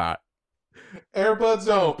burn. Airbud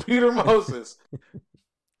Zone, Peter Moses.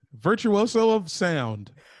 Virtuoso of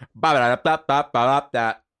sound.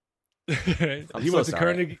 That. He was a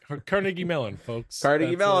Carnegie Mellon, folks.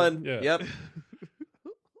 Carnegie Mellon. Yeah. Yep.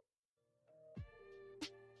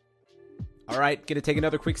 All right, going to take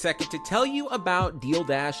another quick second to tell you about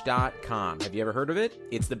DealDash.com. Have you ever heard of it?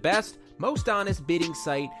 It's the best, most honest bidding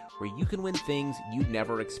site where you can win things you'd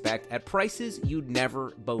never expect at prices you'd never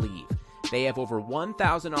believe. They have over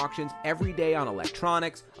 1,000 auctions every day on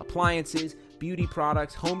electronics, appliances, beauty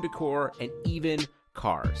products, home decor, and even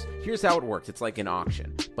cars. Here's how it works. It's like an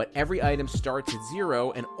auction, but every item starts at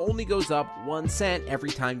 0 and only goes up 1 cent every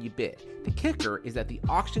time you bid. The kicker is that the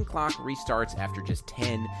auction clock restarts after just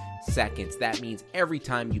 10 seconds. That means every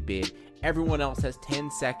time you bid, everyone else has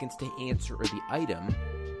 10 seconds to answer or the item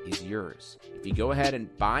is yours. If you go ahead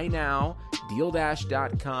and buy now,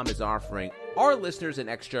 DealDash.com is offering our listeners an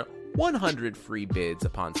extra 100 free bids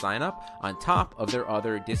upon sign up on top of their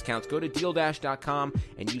other discounts. Go to DealDash.com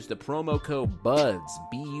and use the promo code BUDS,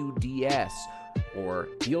 BUDS, or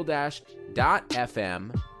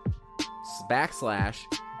DealDash.fm/BUDS.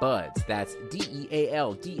 That's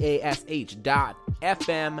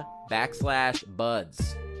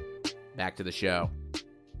DealDash.fm/BUDS. Back to the show.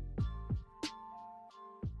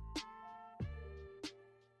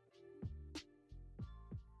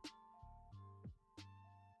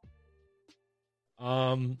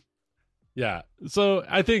 Yeah. So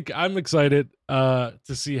I think I'm excited to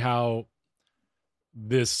see how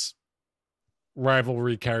this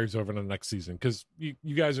rivalry carries over to the next season, because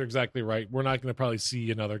you guys are exactly right. We're not going to probably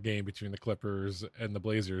see another game between the Clippers and the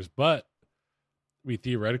Blazers, but we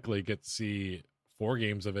theoretically get to see 4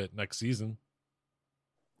 games of it next season.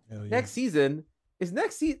 Yeah. Next season? Is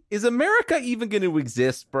America even going to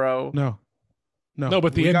exist, bro? No,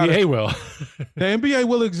 but the NBA will. The NBA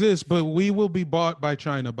will exist, but we will be bought by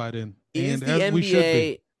China by then. Is and the as we should NBA?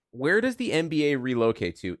 be. Where does the NBA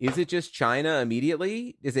relocate to? Is it just China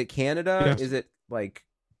immediately? Is it Canada? Yes. Is it like?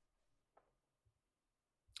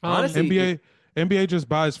 Honestly, NBA just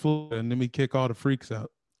buys Florida, and then we kick all the freaks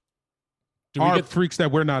out. Freaks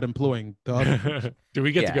that we're not employing. The other Do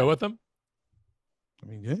we get to go with them? I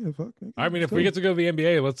mean, yeah. Fuck. I mean, if we get to go to the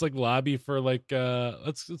NBA, let's like lobby for like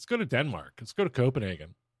let's go to Denmark. Let's go to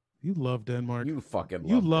Copenhagen. You love Denmark. You fucking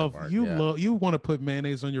love Denmark, Denmark. You want to put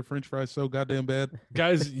mayonnaise on your French fries so goddamn bad.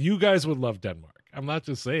 Guys, you guys would love Denmark. I'm not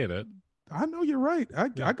just saying it. I know you're right. I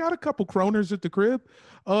got a couple kroners at the crib.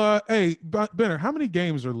 Hey, Benner, how many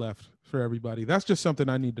games are left for everybody? That's just something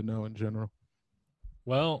I need to know in general.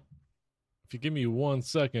 Well, if you give me 1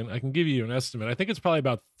 second, I can give you an estimate. I think it's probably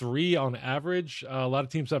about 3 on average. A lot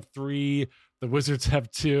of teams have 3. The Wizards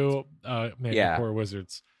have 2. Poor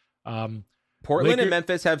Wizards. Portland and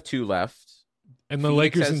Memphis have 2 left. And the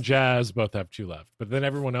Lakers and Jazz both have 2 left. But then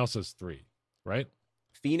everyone else has 3, right?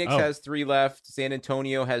 Phoenix has 3 left. San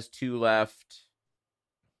Antonio has 2 left.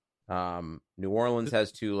 New Orleans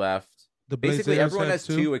has 2 left. Basically, everyone has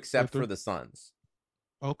 2 except for the Suns.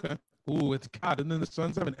 Okay. Ooh, it's God. And then the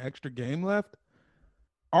Suns have an extra game left.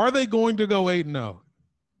 Are they going to go 8-0?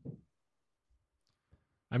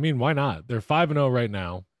 I mean, why not? They're 5-0 right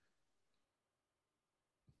now.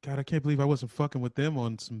 God, I can't believe I wasn't fucking with them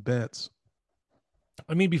on some bets.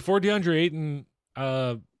 I mean, before DeAndre Ayton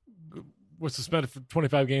was suspended for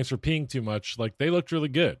 25 games for peeing too much, like they looked really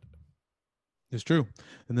good. It's true.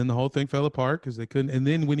 And then the whole thing fell apart because they couldn't. And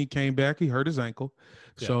then when he came back, he hurt his ankle.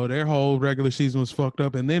 Yeah. So their whole regular season was fucked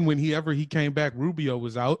up. And then when he came back, Rubio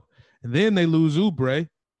was out. And then they lose Oubre.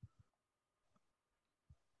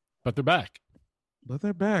 But they're back.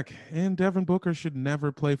 And Devin Booker should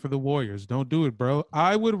never play for the Warriors. Don't do it, bro.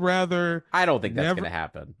 I don't think that's going to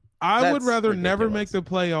happen. I would rather never make the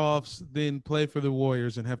playoffs than play for the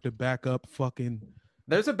Warriors and have to back up fucking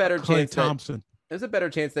There's a better Klay chance Thompson. There's a better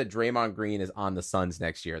chance that Draymond Green is on the Suns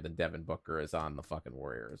next year than Devin Booker is on the fucking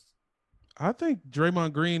Warriors. I think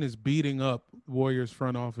Draymond Green is beating up Warriors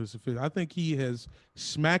front office. I think he has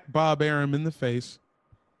smacked Bob Arum in the face,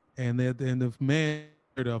 and the man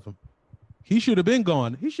of him. He should have been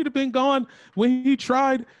gone. He should have been gone when he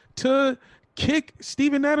tried to kick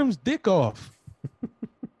Steven Adams' dick off.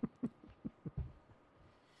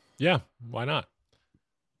 Yeah, why not?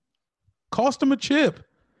 Cost him a chip.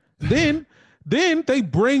 Then they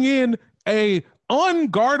bring in a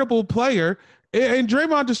unguardable player, and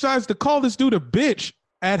Draymond decides to call this dude a bitch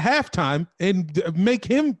at halftime and make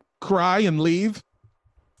him cry and leave.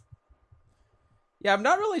 Yeah, I'm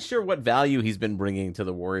not really sure what value he's been bringing to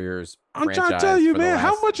the Warriors. I'm trying to tell you, man,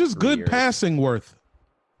 how much is good passing worth?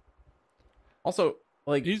 Also,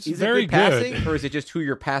 like, He's is very it good passing, good. or is it just who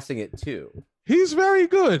you're passing it to? He's very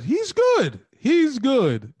good. He's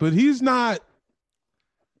good, but he's not.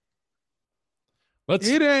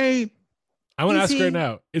 It ain't. I want to ask right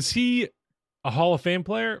now: is he a Hall of Fame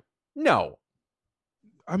player? No.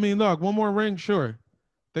 I mean, look, one more ring, sure.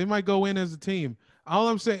 They might go in as a team. All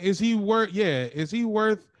I'm saying is he worth. Yeah, is he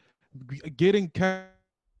worth getting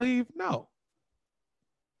leave? No,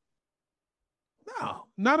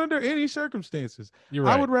 not under any circumstances. You're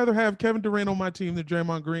right. I would rather have Kevin Durant on my team than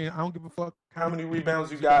Draymond Green. I don't give a fuck how many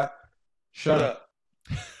rebounds you got. Shut up.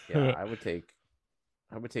 Yeah, I would take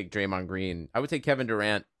Draymond Green. I would take Kevin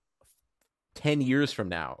Durant 10 years from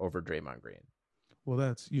now over Draymond Green. Well,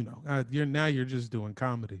 that's, you're just doing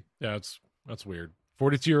comedy. Yeah, that's weird.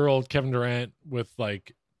 42-year-old Kevin Durant with,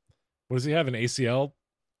 like, what does he have, an ACL?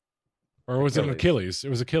 Or was it an Achilles? It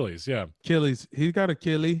was Achilles, yeah. Achilles. He got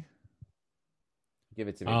Achilles. Give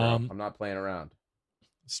it to me, bro. I'm not playing around.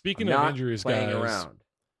 Speaking of injuries, guys, around.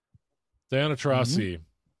 Diana Taurasi.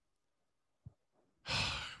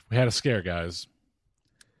 We had a scare, guys.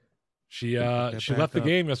 She left the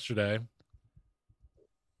game yesterday.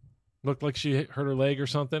 Looked like she hurt her leg or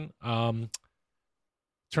something. Turned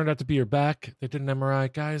out to be her back. They did an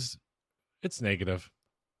MRI, guys. It's negative.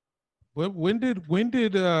 When did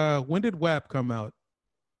WAP come out?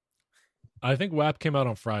 I think WAP came out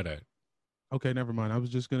on Friday. Okay, never mind. I was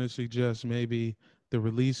just going to suggest maybe the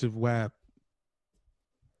release of WAP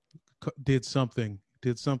did something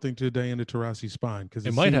to Diana Taurasi's spine, because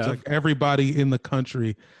it seems like everybody in the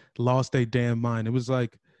country lost their damn mind. It was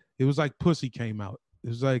like Pussy came out. It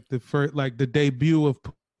was like the debut of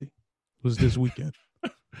Pussy was this weekend.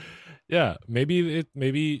 Yeah,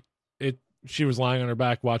 maybe she was lying on her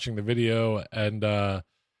back watching the video, and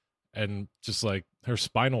just like her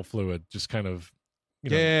spinal fluid just kind of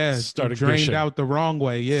started drained gushing out the wrong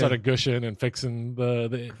way. Yeah, started gushing and fixing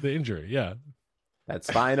the injury. Yeah, that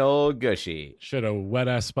spinal gushy. Should have wet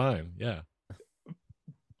ass spine. Yeah.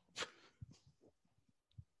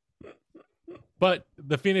 But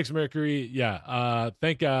the Phoenix Mercury,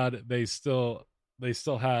 thank God they still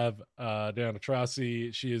have Diana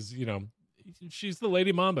Taurasi. She is, she's the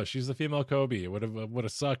Lady Mamba. She's the female Kobe. It would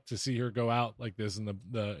have sucked to see her go out like this in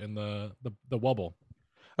the wobble.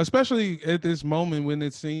 Especially at this moment when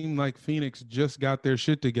it seemed like Phoenix just got their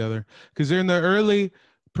shit together. Because they're in the early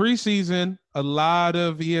preseason, a lot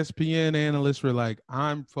of ESPN analysts were like,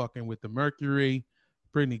 I'm fucking with the Mercury.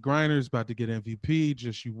 Brittany Griner's about to get MVP.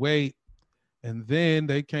 Just you wait. And then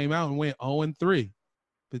they came out and went 0-3.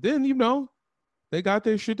 But then, they got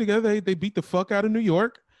their shit together. They beat the fuck out of New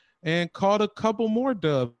York and caught a couple more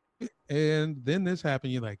dubs. And then this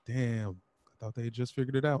happened. You're like, damn, I thought they had just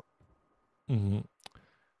figured it out. Mm-hmm.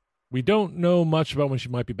 We don't know much about when she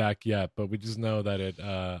might be back yet, but we just know that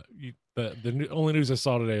the only news I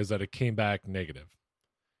saw today is that it came back negative.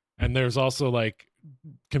 And there's also like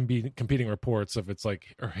competing reports of it's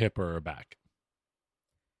like her hip or her back.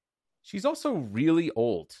 She's also really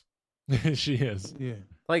old. She is. Yeah.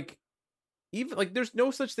 Like, even like there's no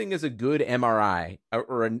such thing as a good MRI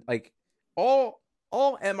or all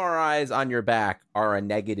MRIs on your back are a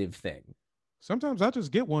negative thing. Sometimes I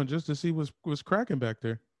just get one just to see what's cracking back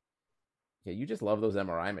there. Yeah, you just love those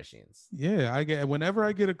MRI machines. Yeah, whenever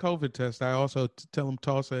I get a COVID test, I also tell them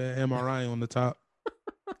toss an MRI on the top.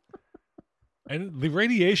 And the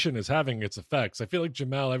radiation is having its effects. I feel like,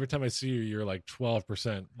 Jamel, every time I see you, you're like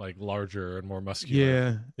 12% like larger and more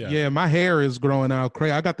muscular. Yeah. My hair is growing out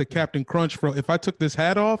crazy. I got the Captain Crunch if I took this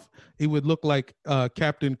hat off, it would look like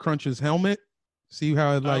Captain Crunch's helmet. See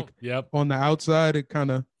how it on the outside, it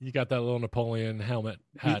kind of. You got that little Napoleon helmet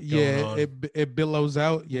hat going on. It billows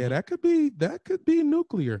out. Yeah, that could be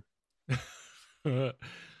nuclear.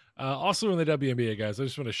 Also in the WNBA, guys, I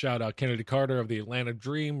just want to shout out Kennedy Carter of the Atlanta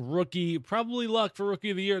Dream, rookie, probably locked for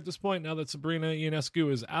Rookie of the Year at this point now that Sabrina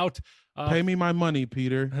Ionescu is out. Pay me my money,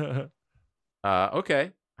 Peter.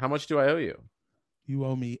 Okay. How much do I owe you? You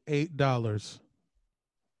owe me $8.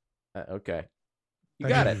 Okay. You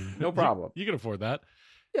got it. No problem. You can afford that.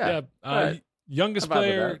 Yeah. Right. Youngest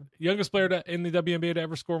player in the WNBA to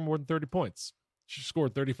ever score more than 30 points. She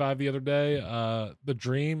scored 35 the other day. The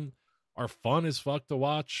Dream are fun as fuck to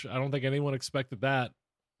watch. I don't think anyone expected that.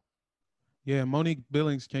 Yeah, Monique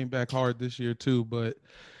Billings came back hard this year too, but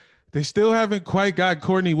they still haven't quite got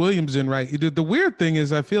Courtney Williams in right. The weird thing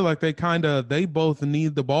is I feel like they both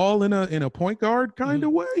need the ball in a point guard kind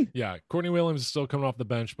of way. Yeah, Courtney Williams is still coming off the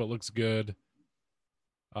bench, but looks good.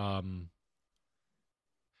 You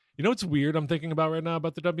know what's weird I'm thinking about right now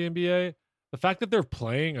about the WNBA? The fact that they're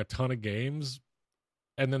playing a ton of games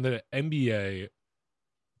and then the NBA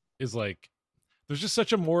is like, there's just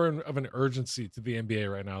such a more of an urgency to the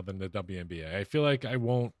NBA right now than the WNBA. I feel like I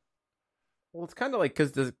won't. Well, it's kind of like,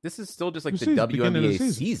 because this is still just like the beginning of the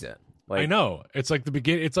WNBA season. Like, I know. It's like the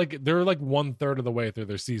beginning. It's like they're like 1/3 of the way through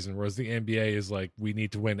their season, whereas the NBA is like, we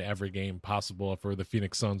need to win every game possible for the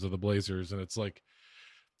Phoenix Suns or the Blazers. And it's like,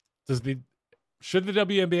 should the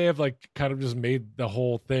WNBA have like kind of just made the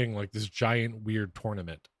whole thing like this giant weird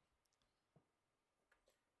tournament?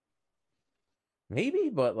 Maybe,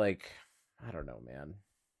 but like, I don't know, man.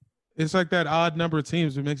 It's like that odd number of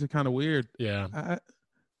teams. It makes it kind of weird. Yeah.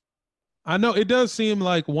 I know it does seem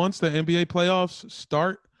like once the NBA playoffs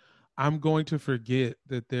start, I'm going to forget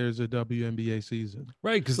that there's a WNBA season.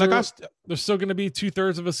 Right, because like there's still going to be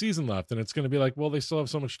 2/3 of a season left, and it's going to be like, well, they still have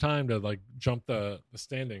so much time to like jump the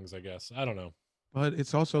standings, I guess. I don't know. But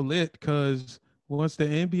it's also lit because once the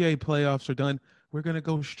NBA playoffs are done, we're going to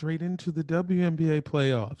go straight into the WNBA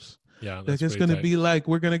playoffs. Yeah, like it's going to be like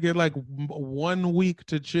we're going to get like 1 week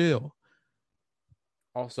to chill.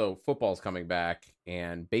 Also, football's coming back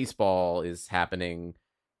and baseball is happening.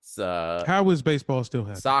 How is baseball still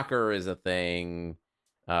happening? Soccer is a thing.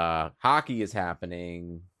 Hockey is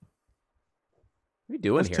happening. What are you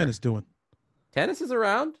doing What's here? tennis doing? Tennis is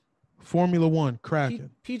around. Formula One, cracking.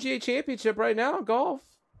 PGA Championship right now. Golf.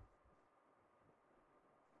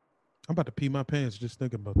 I'm about to pee my pants just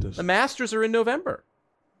thinking about this. The Masters are in November.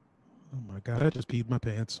 Oh my God, I just peed my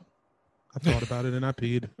pants. I thought about it and I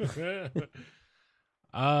peed.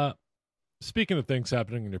 Speaking of things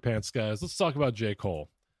happening in your pants, guys, let's talk about J. Cole.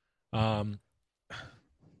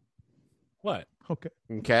 What?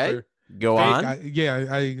 Okay. Go on.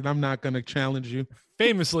 I'm not going to challenge you.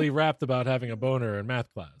 Famously rapped about having a boner in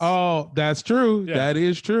math class. Oh, that's true. Yeah. That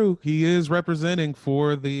is true. He is representing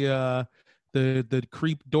for the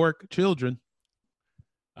creep dork children.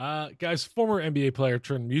 Guys, former NBA player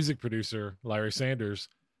turned music producer Larry Sanders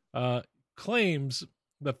claims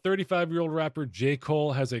the 35-year-old rapper J.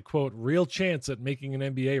 Cole has a, quote, real chance at making an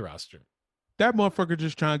NBA roster. That motherfucker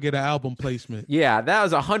just trying to get an album placement. Yeah, that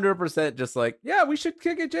was 100% just like, yeah, we should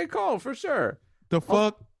kick it J. Cole for sure. The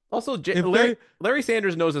fuck? Also, Larry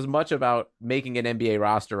Sanders knows as much about making an NBA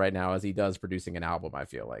roster right now as he does producing an album, I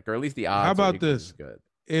feel like. Or at least the odds. How about this? Good.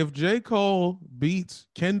 If J. Cole beats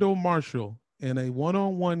Kendall Marshall in a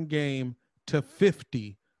one-on-one game to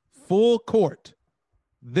 50 full court,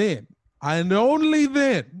 then, and only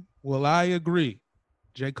then, will I agree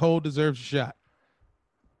J. Cole deserves a shot.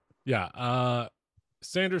 Yeah.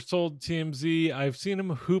 Sanders told TMZ, I've seen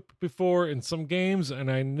him hoop before in some games,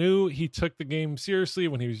 and I knew he took the game seriously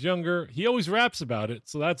when he was younger. He always raps about it,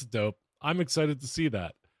 so that's dope. I'm excited to see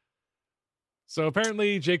that. So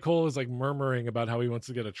apparently J. Cole is like murmuring about how he wants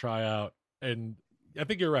to get a tryout, and I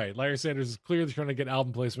think you're right. Larry Sanders is clearly trying to get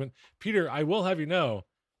album placement. Peter, I will have you know,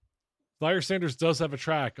 Larry Sanders does have a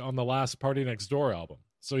track on the last Party Next Door album.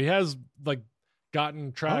 So he has like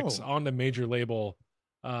gotten tracks on the major label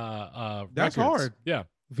That's records. hard. Yeah.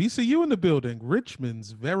 VCU in the building.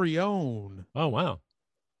 Richmond's very own. Oh, wow.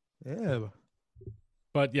 Yeah.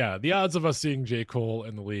 But yeah, the odds of us seeing J. Cole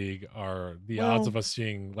in the league are the odds of us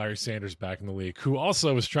seeing Larry Sanders back in the league, who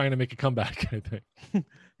also is trying to make a comeback, I think.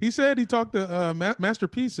 He said he talked to Master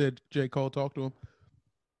P said J. Cole talked to him.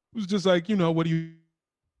 It was just like, what do you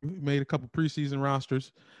made a couple preseason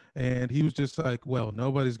rosters, and he was just like, well,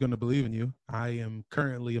 nobody's going to believe in you. I am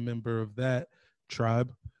currently a member of that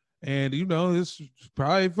tribe. And, it's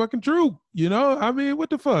probably fucking true. I mean, what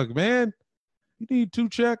the fuck, man? You need 2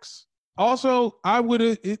 checks. Also,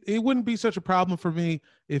 it wouldn't be such a problem for me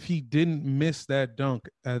if he didn't miss that dunk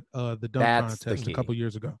at the dunk contest a couple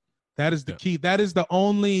years ago. That is the key. That is the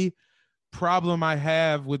only problem I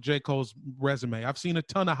have with J. Cole's resume. I've seen a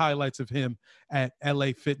ton of highlights of him at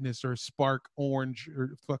LA Fitness or Spark Orange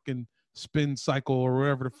or fucking Spin Cycle or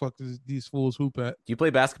wherever the fuck these fools hoop at. Do you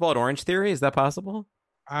play basketball at Orange Theory? Is that possible?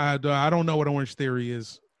 I don't know what Orange Theory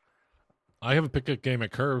is. I have a pickup game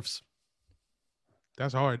at Curves.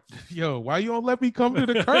 That's hard. Yo, why you don't let me come to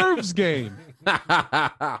the Curves game?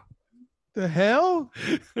 The hell?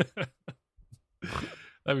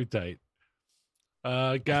 That'd be tight.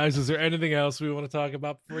 Guys, is there anything else we want to talk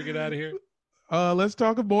about before we get out of here? Let's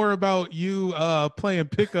talk more about you playing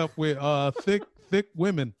pickup with thick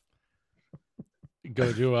women.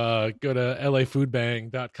 go to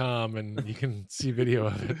lafoodbang.com and you can see video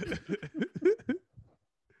of it.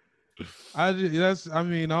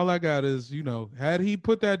 All I got is, had he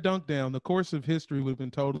put that dunk down, the course of history would have been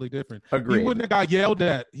totally different. Agreed. He wouldn't have got yelled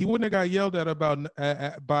at. He wouldn't have got yelled at about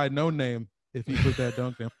by No Name if he put that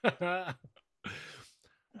dunk down.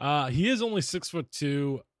 He is only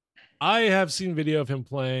 6'2". I have seen video of him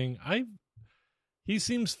playing. He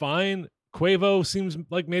seems fine. Quavo seems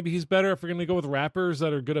like maybe he's better. If we're gonna go with rappers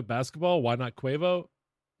that are good at basketball, why not Quavo?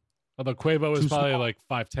 Although Quavo is probably like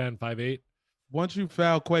 5'10", 5'8". Once you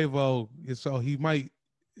foul Quavo, so he might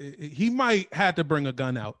have to bring a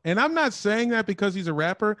gun out. And I'm not saying that because he's a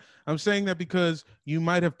rapper. I'm saying that because you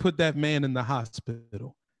might have put that man in the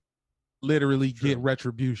hospital. Literally get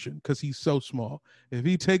retribution because he's so small. If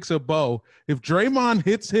he takes a bow, if Draymond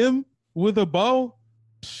hits him with a bow,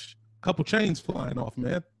 a couple chains flying off,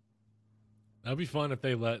 man. That'd be fun if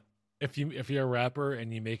they if you're a rapper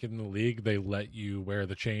and you make it in the league, they let you wear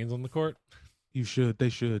the chains on the court. You should. They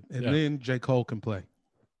should. And then J. Cole can play.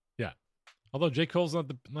 Yeah. Although J. Cole's not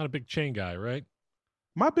a big chain guy, right?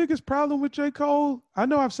 My biggest problem with J. Cole, I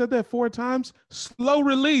know I've said that 4 times, slow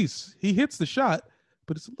release. He hits the shot,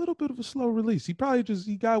 but it's a little bit of a slow release. He got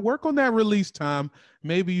to work on that release time.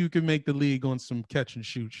 Maybe you can make the league on some catch and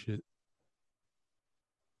shoot shit.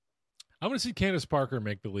 I want to see Candace Parker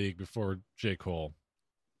make the league before J. Cole.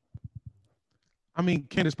 I mean,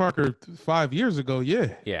 Candace Parker 5 years ago,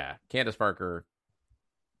 yeah. Yeah, Candace Parker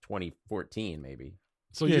 2014 maybe.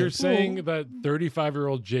 So you're saying that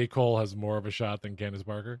 35-year-old J. Cole has more of a shot than Candace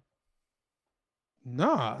Parker?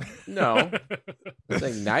 Nah. No. I'm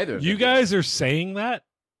saying neither. You guys are saying that?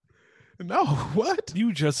 No, what?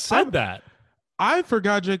 You just said that. I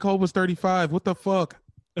forgot J. Cole was 35. What the fuck?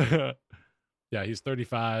 Yeah, he's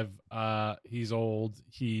 35. He's old.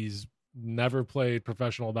 He's never played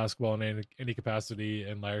professional basketball in any capacity,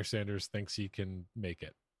 and Larry Sanders thinks he can make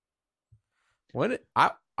it.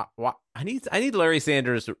 I need Larry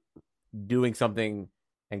Sanders doing something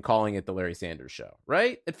and calling it the Larry Sanders Show,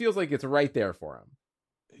 right? It feels like it's right there for him.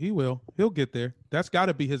 He will. He'll get there. That's got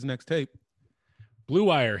to be his next tape. Blue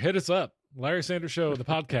Wire, hit us up. Larry Sanders Show, the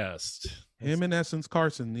podcast. Him and Essence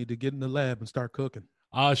Carson need to get in the lab and start cooking.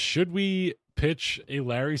 Should we pitch a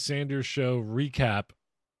Larry Sanders Show recap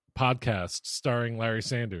podcast starring Larry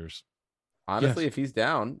Sanders? Honestly, if he's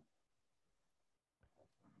down.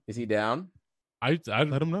 Is he down? I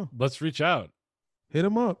let him know. Let's reach out. Hit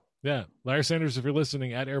him up. Yeah. Larry Sanders, if you're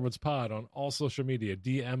listening, at Airbuds Pod on all social media,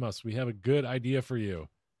 DM us. We have a good idea for you.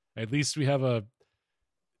 At least we have a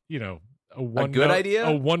one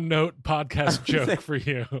note podcast joke for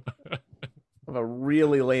you. I have a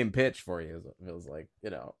really lame pitch for you. It feels like,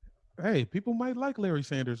 Hey, people might like Larry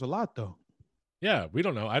Sanders a lot though. Yeah, we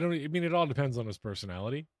don't know. I mean, it all depends on his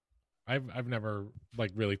personality. I've never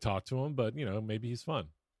really talked to him, but maybe he's fun.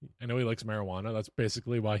 I know he likes marijuana. That's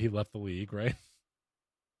basically why he left the league, right?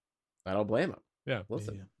 I don't blame him. Yeah.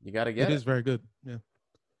 Listen, you got to get it. It is very good. Yeah.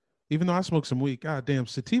 Even though I smoke some weed, god damn,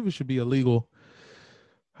 sativa should be illegal.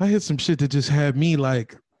 I hit some shit that just had me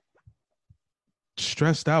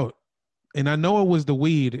stressed out. And I know it was the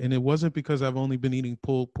weed, and it wasn't because I've only been eating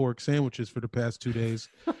pulled pork sandwiches for the past 2 days.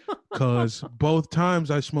 Because both times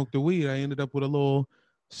I smoked the weed, I ended up with a little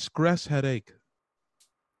stress headache.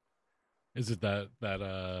 Is it that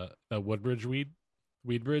Woodbridge weed?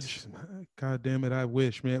 Weedbridge? God damn it, I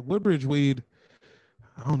wish, man. Woodbridge weed,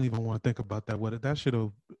 I don't even want to think about that. That should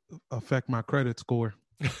affect my credit score.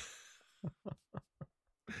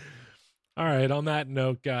 All right, on that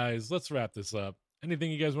note, guys, let's wrap this up. Anything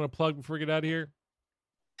you guys want to plug before we get out of here?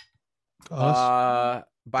 Buy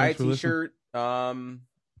a t-shirt. We're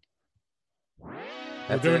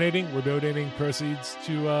donating proceeds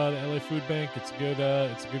to the LA Food Bank. It's a good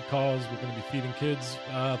cause. We're going to be feeding kids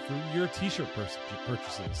through your t-shirt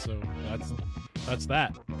purchases. So that's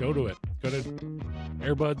that. Go to it. Go to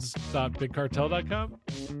airbuds.bigcartel.com.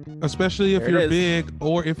 Especially if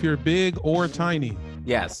you're big or tiny.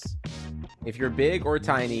 Yes. If you're big or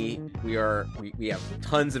tiny, we have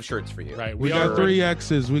tons of shirts for you. Right. We got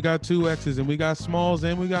 3Xs, we got 2Xs, and we got smalls,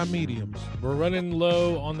 and we got mediums. We're running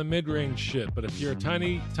low on the mid-range shit, but if you're a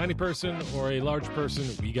tiny person or a large person,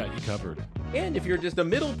 we got you covered. And if you're just a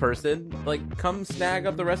middle person, come snag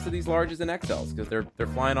up the rest of these larges and XLs because they're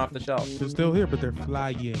flying off the shelf. They're still here, but they're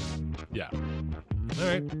flying. Yeah. All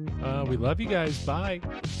right. We love you guys. Bye.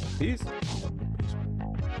 Peace.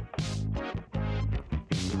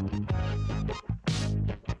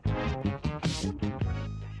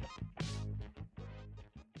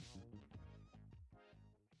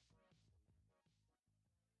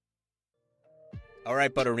 All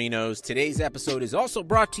right, Butterinos, today's episode is also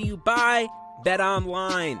brought to you by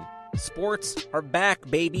BetOnline. Sports are back,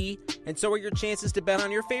 baby, and so are your chances to bet on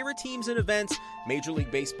your favorite teams and events. Major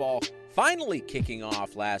League Baseball finally kicking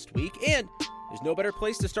off last week, and there's no better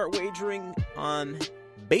place to start wagering on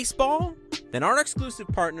baseball than our exclusive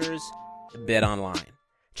partners, BetOnline.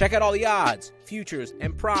 Check out all the odds, futures,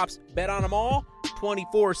 and props. Bet on them all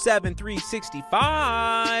 24/7,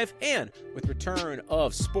 365. And with return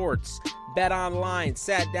of sports, BetOnline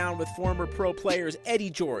sat down with former pro players Eddie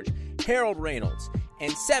George, Harold Reynolds,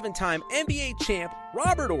 and 7-time NBA champ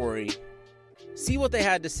Robert Horry. See what they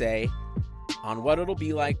had to say on what it'll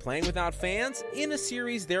be like playing without fans in a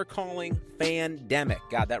series they're calling Fandemic.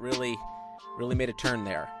 God, that really made a turn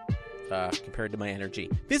there compared to my energy.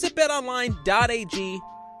 Visit betonline.ag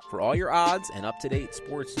for all your odds and up-to-date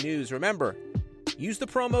sports news. Remember, use the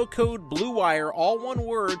promo code BLUEWIRE, all one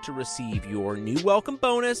word, to receive your new welcome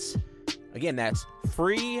bonus. Again, that's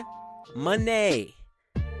free money.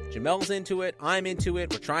 Jamel's into it. I'm into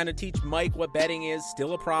it. We're trying to teach Mike what betting is.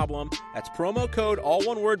 Still a problem. That's promo code, all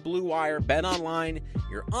one word, BLUEWIRE. BetOnline,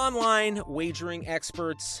 your online wagering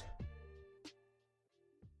experts.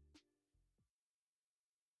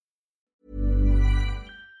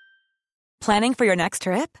 Planning for your next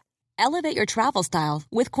trip? Elevate your travel style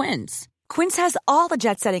with Quince. Quince has all the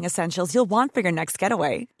jet-setting essentials you'll want for your next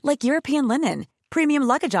getaway, like European linen, premium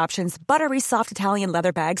luggage options, buttery soft Italian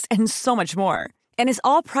leather bags, and so much more. And is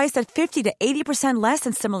all priced at 50 to 80% less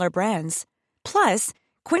than similar brands. Plus,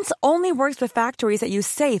 Quince only works with factories that use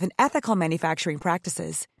safe and ethical manufacturing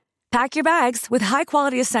practices. Pack your bags with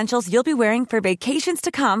high-quality essentials you'll be wearing for vacations to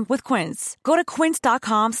come with Quince. Go to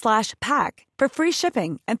quince.com/pack for free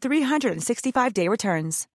shipping and 365-day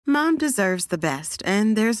returns. Mom deserves the best,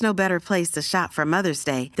 and there's no better place to shop for Mother's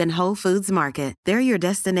Day than Whole Foods Market. They're your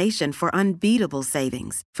destination for unbeatable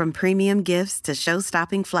savings, from premium gifts to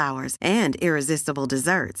show-stopping flowers and irresistible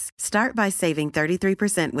desserts. Start by saving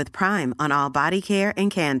 33% with Prime on all body care and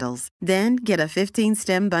candles. Then get a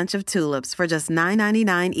 15-stem bunch of tulips for just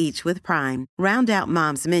 $9.99 each with Prime. Round out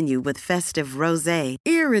Mom's menu with festive rosé,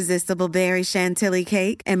 irresistible berry chantilly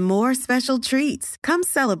cake, and more special treats. Come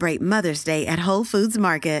celebrate Mother's Day at Whole Foods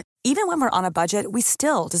Market. Even when we're on a budget, we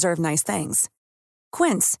still deserve nice things.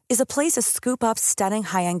 Quince is a place to scoop up stunning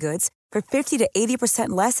high-end goods for 50 to 80%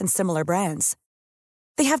 less than similar brands.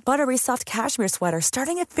 They have buttery soft cashmere sweaters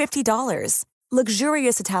starting at $50,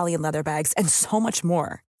 luxurious Italian leather bags, and so much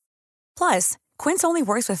more. Plus, Quince only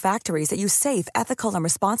works with factories that use safe, ethical, and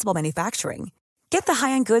responsible manufacturing. Get the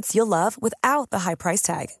high-end goods you'll love without the high price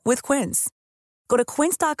tag with Quince. Go to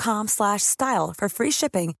quince.com/style for free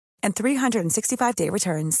shipping and 365-day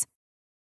returns.